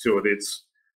buckets to it. It's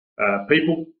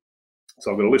people.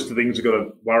 So I've got a list of things I've got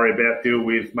to worry about, deal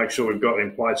with, make sure we've got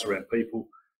in place around people.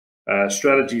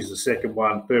 Strategy is the second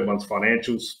one. Third one's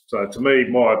financials. So to me,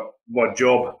 my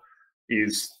job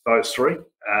is those three.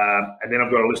 And then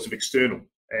I've got a list of external.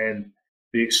 And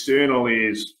the external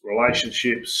is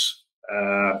relationships,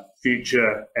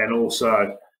 future, and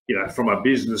also, you know, from a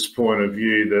business point of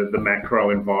view, the macro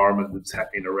environment that's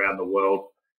happening around the world,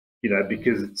 you know,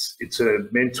 because it's a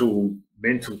mental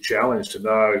challenge to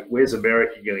know where's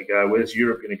America going to go, where's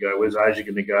Europe going to go, where's Asia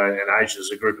going to go, and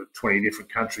Asia's a group of 20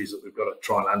 different countries that we've got to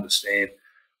try and understand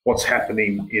what's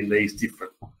happening in these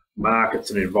different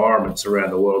markets and environments around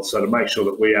the world. So to make sure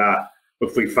that we are,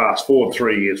 if we fast forward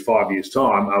 3 years, 5 years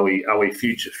time, are we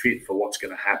future fit for what's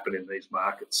going to happen in these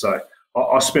markets? So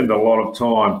I spend a lot of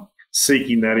time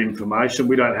seeking that information.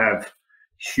 We don't have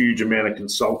huge amount of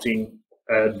consulting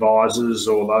advisors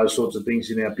or those sorts of things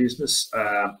in our business.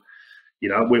 You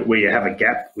know, we have a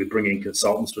gap. We bring in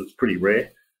consultants, but it's pretty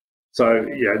rare. So,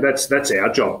 you know, that's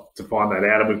our job to find that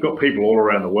out. And we've got people all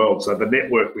around the world. So the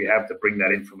network we have to bring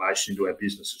that information into our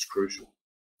business is crucial.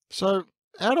 So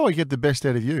How do I get the best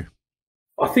out of you?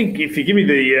 I think if you give me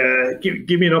the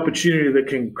give me an opportunity that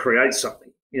can create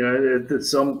something,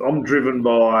 I'm driven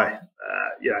by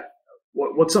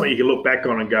what's something you can look back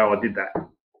on and go, I did that,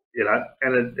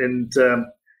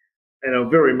 and I'm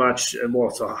very much, and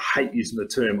whilst I hate using the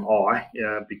term I,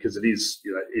 because it is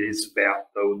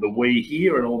about the we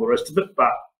here and all the rest of it,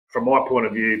 but from my point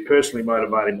of view, personally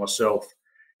motivating myself,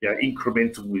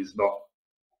 incremental is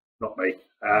not me.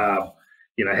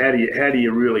 How do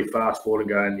you really fast forward and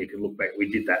go and you can look back? We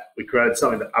did that. We created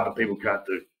something that other people can't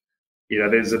do.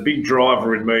 There's a big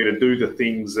driver in me to do the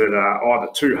things that are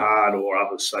either too hard or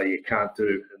others say you can't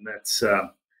do, and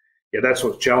that's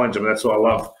what's challenging. That's what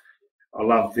I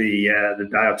love the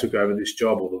day I took over this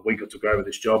job, or the week I took over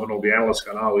this job, and all the analysts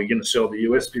going, "Oh, we're going to sell the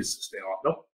US business now."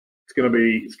 Nope, it's going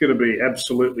to be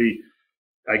absolutely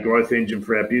a growth engine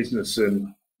for our business.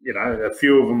 And a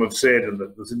few of them have said, and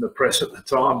it was in the press at the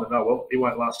time, that, "No, well, it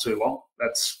won't last too long."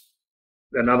 That's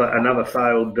another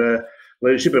failed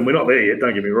leadership, and we're not there yet.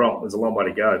 Don't get me wrong; there's a long way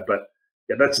to go. But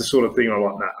that's the sort of thing I'm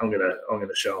like, "Nah, I'm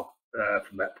gonna show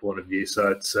from that point of view."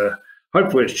 So it's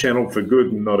hopefully it's channeled for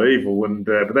good and not evil. And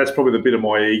but that's probably the bit of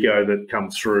my ego that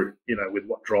comes through, with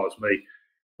what drives me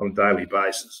on a daily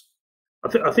basis.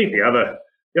 I think the other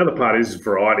part is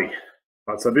variety.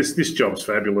 Right? So this job's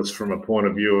fabulous from a point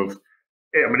of view of,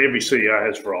 every CEO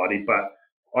has variety, but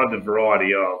I have the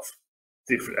variety of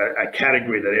a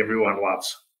category that everyone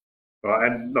loves, right?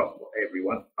 And not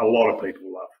everyone, a lot of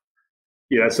people love.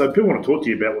 So people want to talk to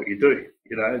you about what you do.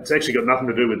 It's actually got nothing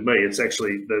to do with me. It's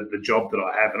actually the job that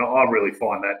I have, and I really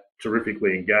find that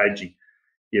terrifically engaging.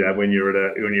 When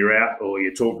you're out or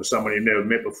you talk to someone you've never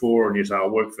met before, and you say, "I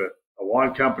work for a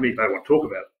wine company," they want to talk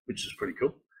about it, which is pretty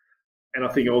cool. And I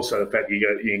think also the fact you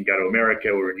can go to America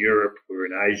or in Europe or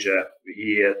in Asia,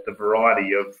 here, the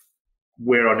variety of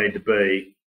where I need to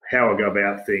be, how I go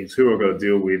about things, who I've got to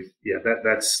deal with.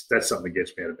 That's something that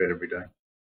gets me out of bed every day.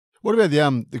 What about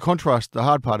the contrast, the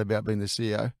hard part about being the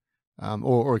CEO,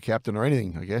 or a captain or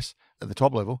anything, I guess, at the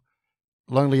top level?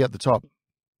 Lonely at the top,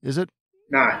 is it?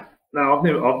 No,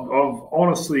 I've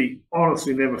honestly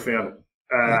never found it.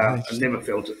 I've never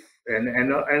felt it,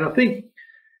 and I think.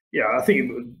 I think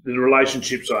the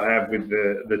relationships I have with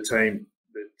the team,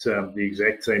 that the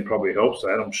exec team probably helps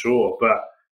that, I'm sure. But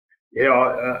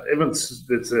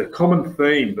it's a common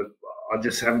theme, but I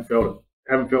just haven't felt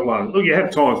it. Haven't felt lonely. Look, you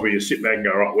have times where you sit back and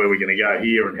go, right, where are we going to go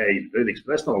here and how you do things?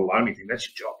 But that's not a lonely thing. That's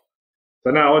your job.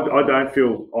 So no, I don't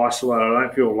feel isolated. I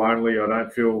don't feel lonely. I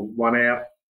don't feel one out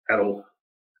at all.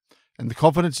 And the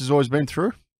confidence has always been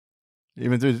through,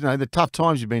 even through the tough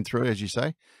times you've been through, as you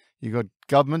say. You've got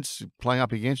governments playing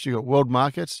up against you, you've got world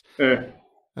markets, and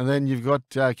then you've got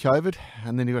COVID,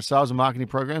 and then you've got sales and marketing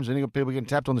programs, and you've got people getting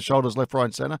tapped on the shoulders left, right,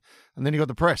 and centre, and then you've got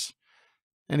the press.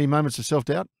 Any moments of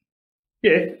self-doubt?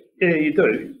 Yeah, you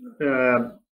do.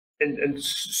 And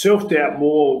self-doubt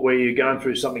more where you're going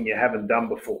through something you haven't done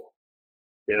before.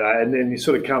 And then you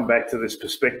sort of come back to this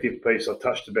perspective piece I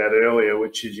touched about earlier,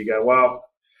 which is you go, well,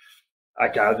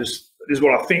 okay, this is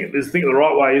what I think. I think the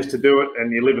right way is to do it,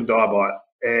 and you live and die by it.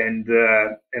 And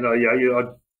I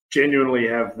genuinely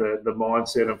have the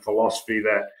mindset and philosophy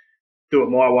that do it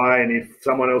my way, and if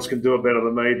someone else can do it better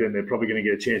than me, then they're probably going to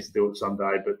get a chance to do it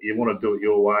someday. But you want to do it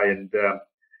your way, and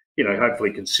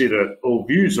hopefully consider all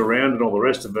views around and all the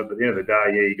rest of it. But at the end of the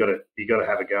day, you got to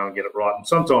have a go and get it right. And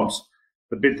sometimes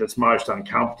the bit that's most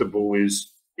uncomfortable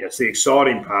is it's the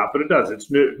exciting part, but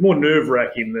it's more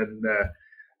nerve-wracking than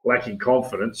lacking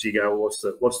confidence. You go, well,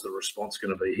 what's the response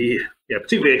going to be here?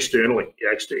 Particularly externally.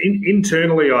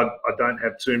 Internally, I don't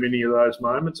have too many of those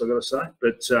moments, I've got to say.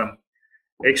 But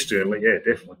externally,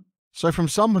 definitely. So from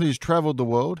someone who's travelled the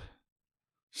world,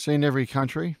 seen every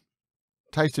country,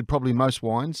 tasted probably most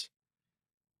wines,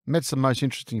 met some most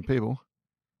interesting people,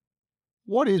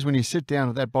 what is, when you sit down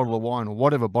with that bottle of wine, or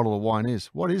whatever bottle of wine is,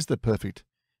 what is the perfect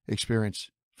experience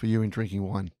for you in drinking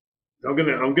wine? I'm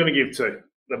gonna give two.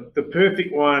 The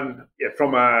perfect one,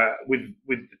 from with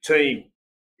the team,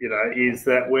 is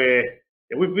that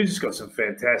we've just got some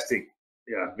fantastic,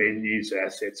 venues,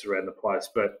 assets around the place.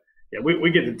 But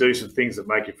we get to do some things that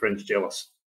make your friends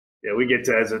jealous. We get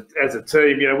to, as a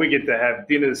team, we get to have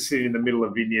dinners sitting in the middle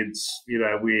of vineyards,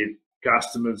 with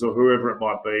customers or whoever it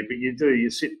might be. But you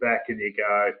sit back and you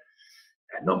go,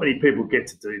 not many people get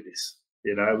to do this.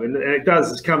 And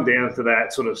it's come down to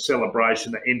that sort of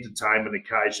celebration, the entertainment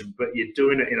occasion, but you're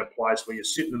doing it in a place where you're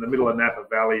sitting in the middle of Napa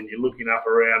Valley and you're looking up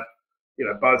around,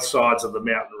 both sides of the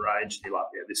mountain range, and you're like,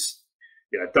 this,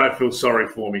 don't feel sorry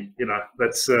for me.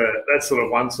 That's sort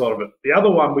of one side of it. The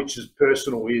other one, which is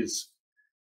personal, is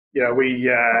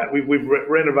we've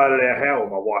renovated our house.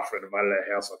 My wife renovated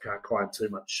our house. I can't claim too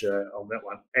much on that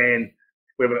one. And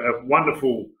we have a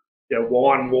wonderful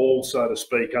wine wall, so to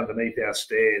speak, underneath our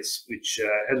stairs, which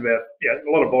has about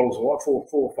a lot of bottles of wine, 400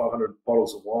 or 500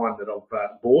 bottles of wine that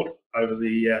I've bought over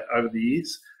the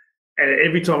years. And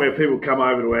every time we have people come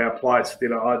over to our place,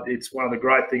 it's one of the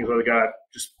great things where they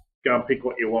just go and pick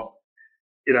what you want.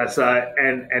 So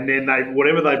and then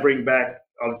whatever they bring back,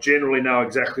 I generally know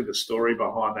exactly the story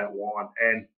behind that wine.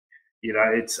 And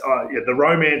it's the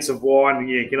romance of wine.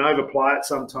 You can overplay it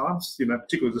sometimes.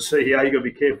 Particularly as a CEO, you got to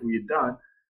be careful you don't.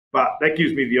 But that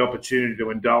gives me the opportunity to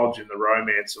indulge in the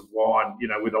romance of wine.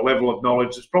 With a level of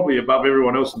knowledge that's probably above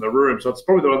everyone else in the room. So it's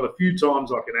probably one of the few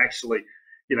times I can actually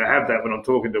have that when I'm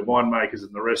talking to winemakers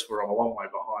and the rest where I'm a long way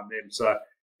behind them. So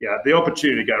the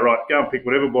opportunity to go and pick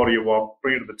whatever bottle you want,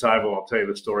 bring it to the table. I'll tell you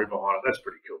the story behind it. That's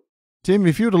pretty cool. Tim,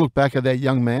 if you were to look back at that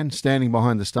young man standing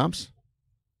behind the stumps,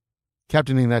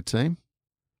 captaining that team,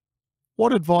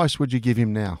 what advice would you give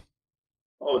him now?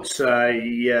 I would say,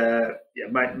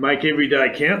 make every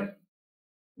day count.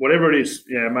 Whatever it is,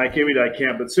 make every day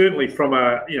count. But certainly from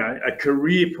a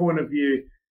career point of view,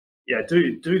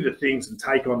 do the things and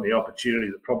take on the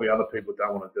opportunity that probably other people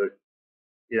don't want to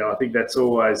do. I think that's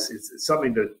always it's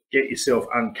something to get yourself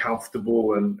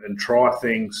uncomfortable and try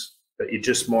things that you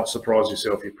just might surprise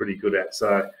yourself you're pretty good at.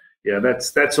 So,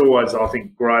 that's always, I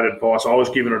think, great advice. I was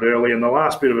given it early, and the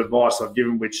last bit of advice I've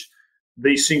given, which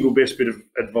the single best bit of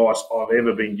advice I've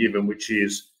ever been given, which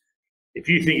is if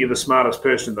you think you're the smartest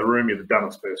person in the room, you're the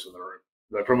dumbest person in the room.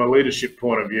 So from a leadership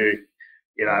point of view,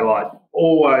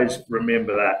 always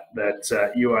remember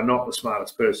that you are not the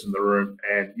smartest person in the room,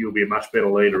 and you'll be a much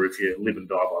better leader if you live and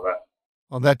die by that.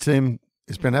 On that, Tim,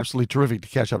 it's been absolutely terrific to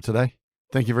catch up today.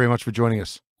 Thank you very much for joining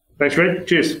us. Thanks, Greg.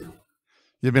 Cheers.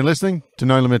 You've been listening to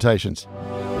No Limitations.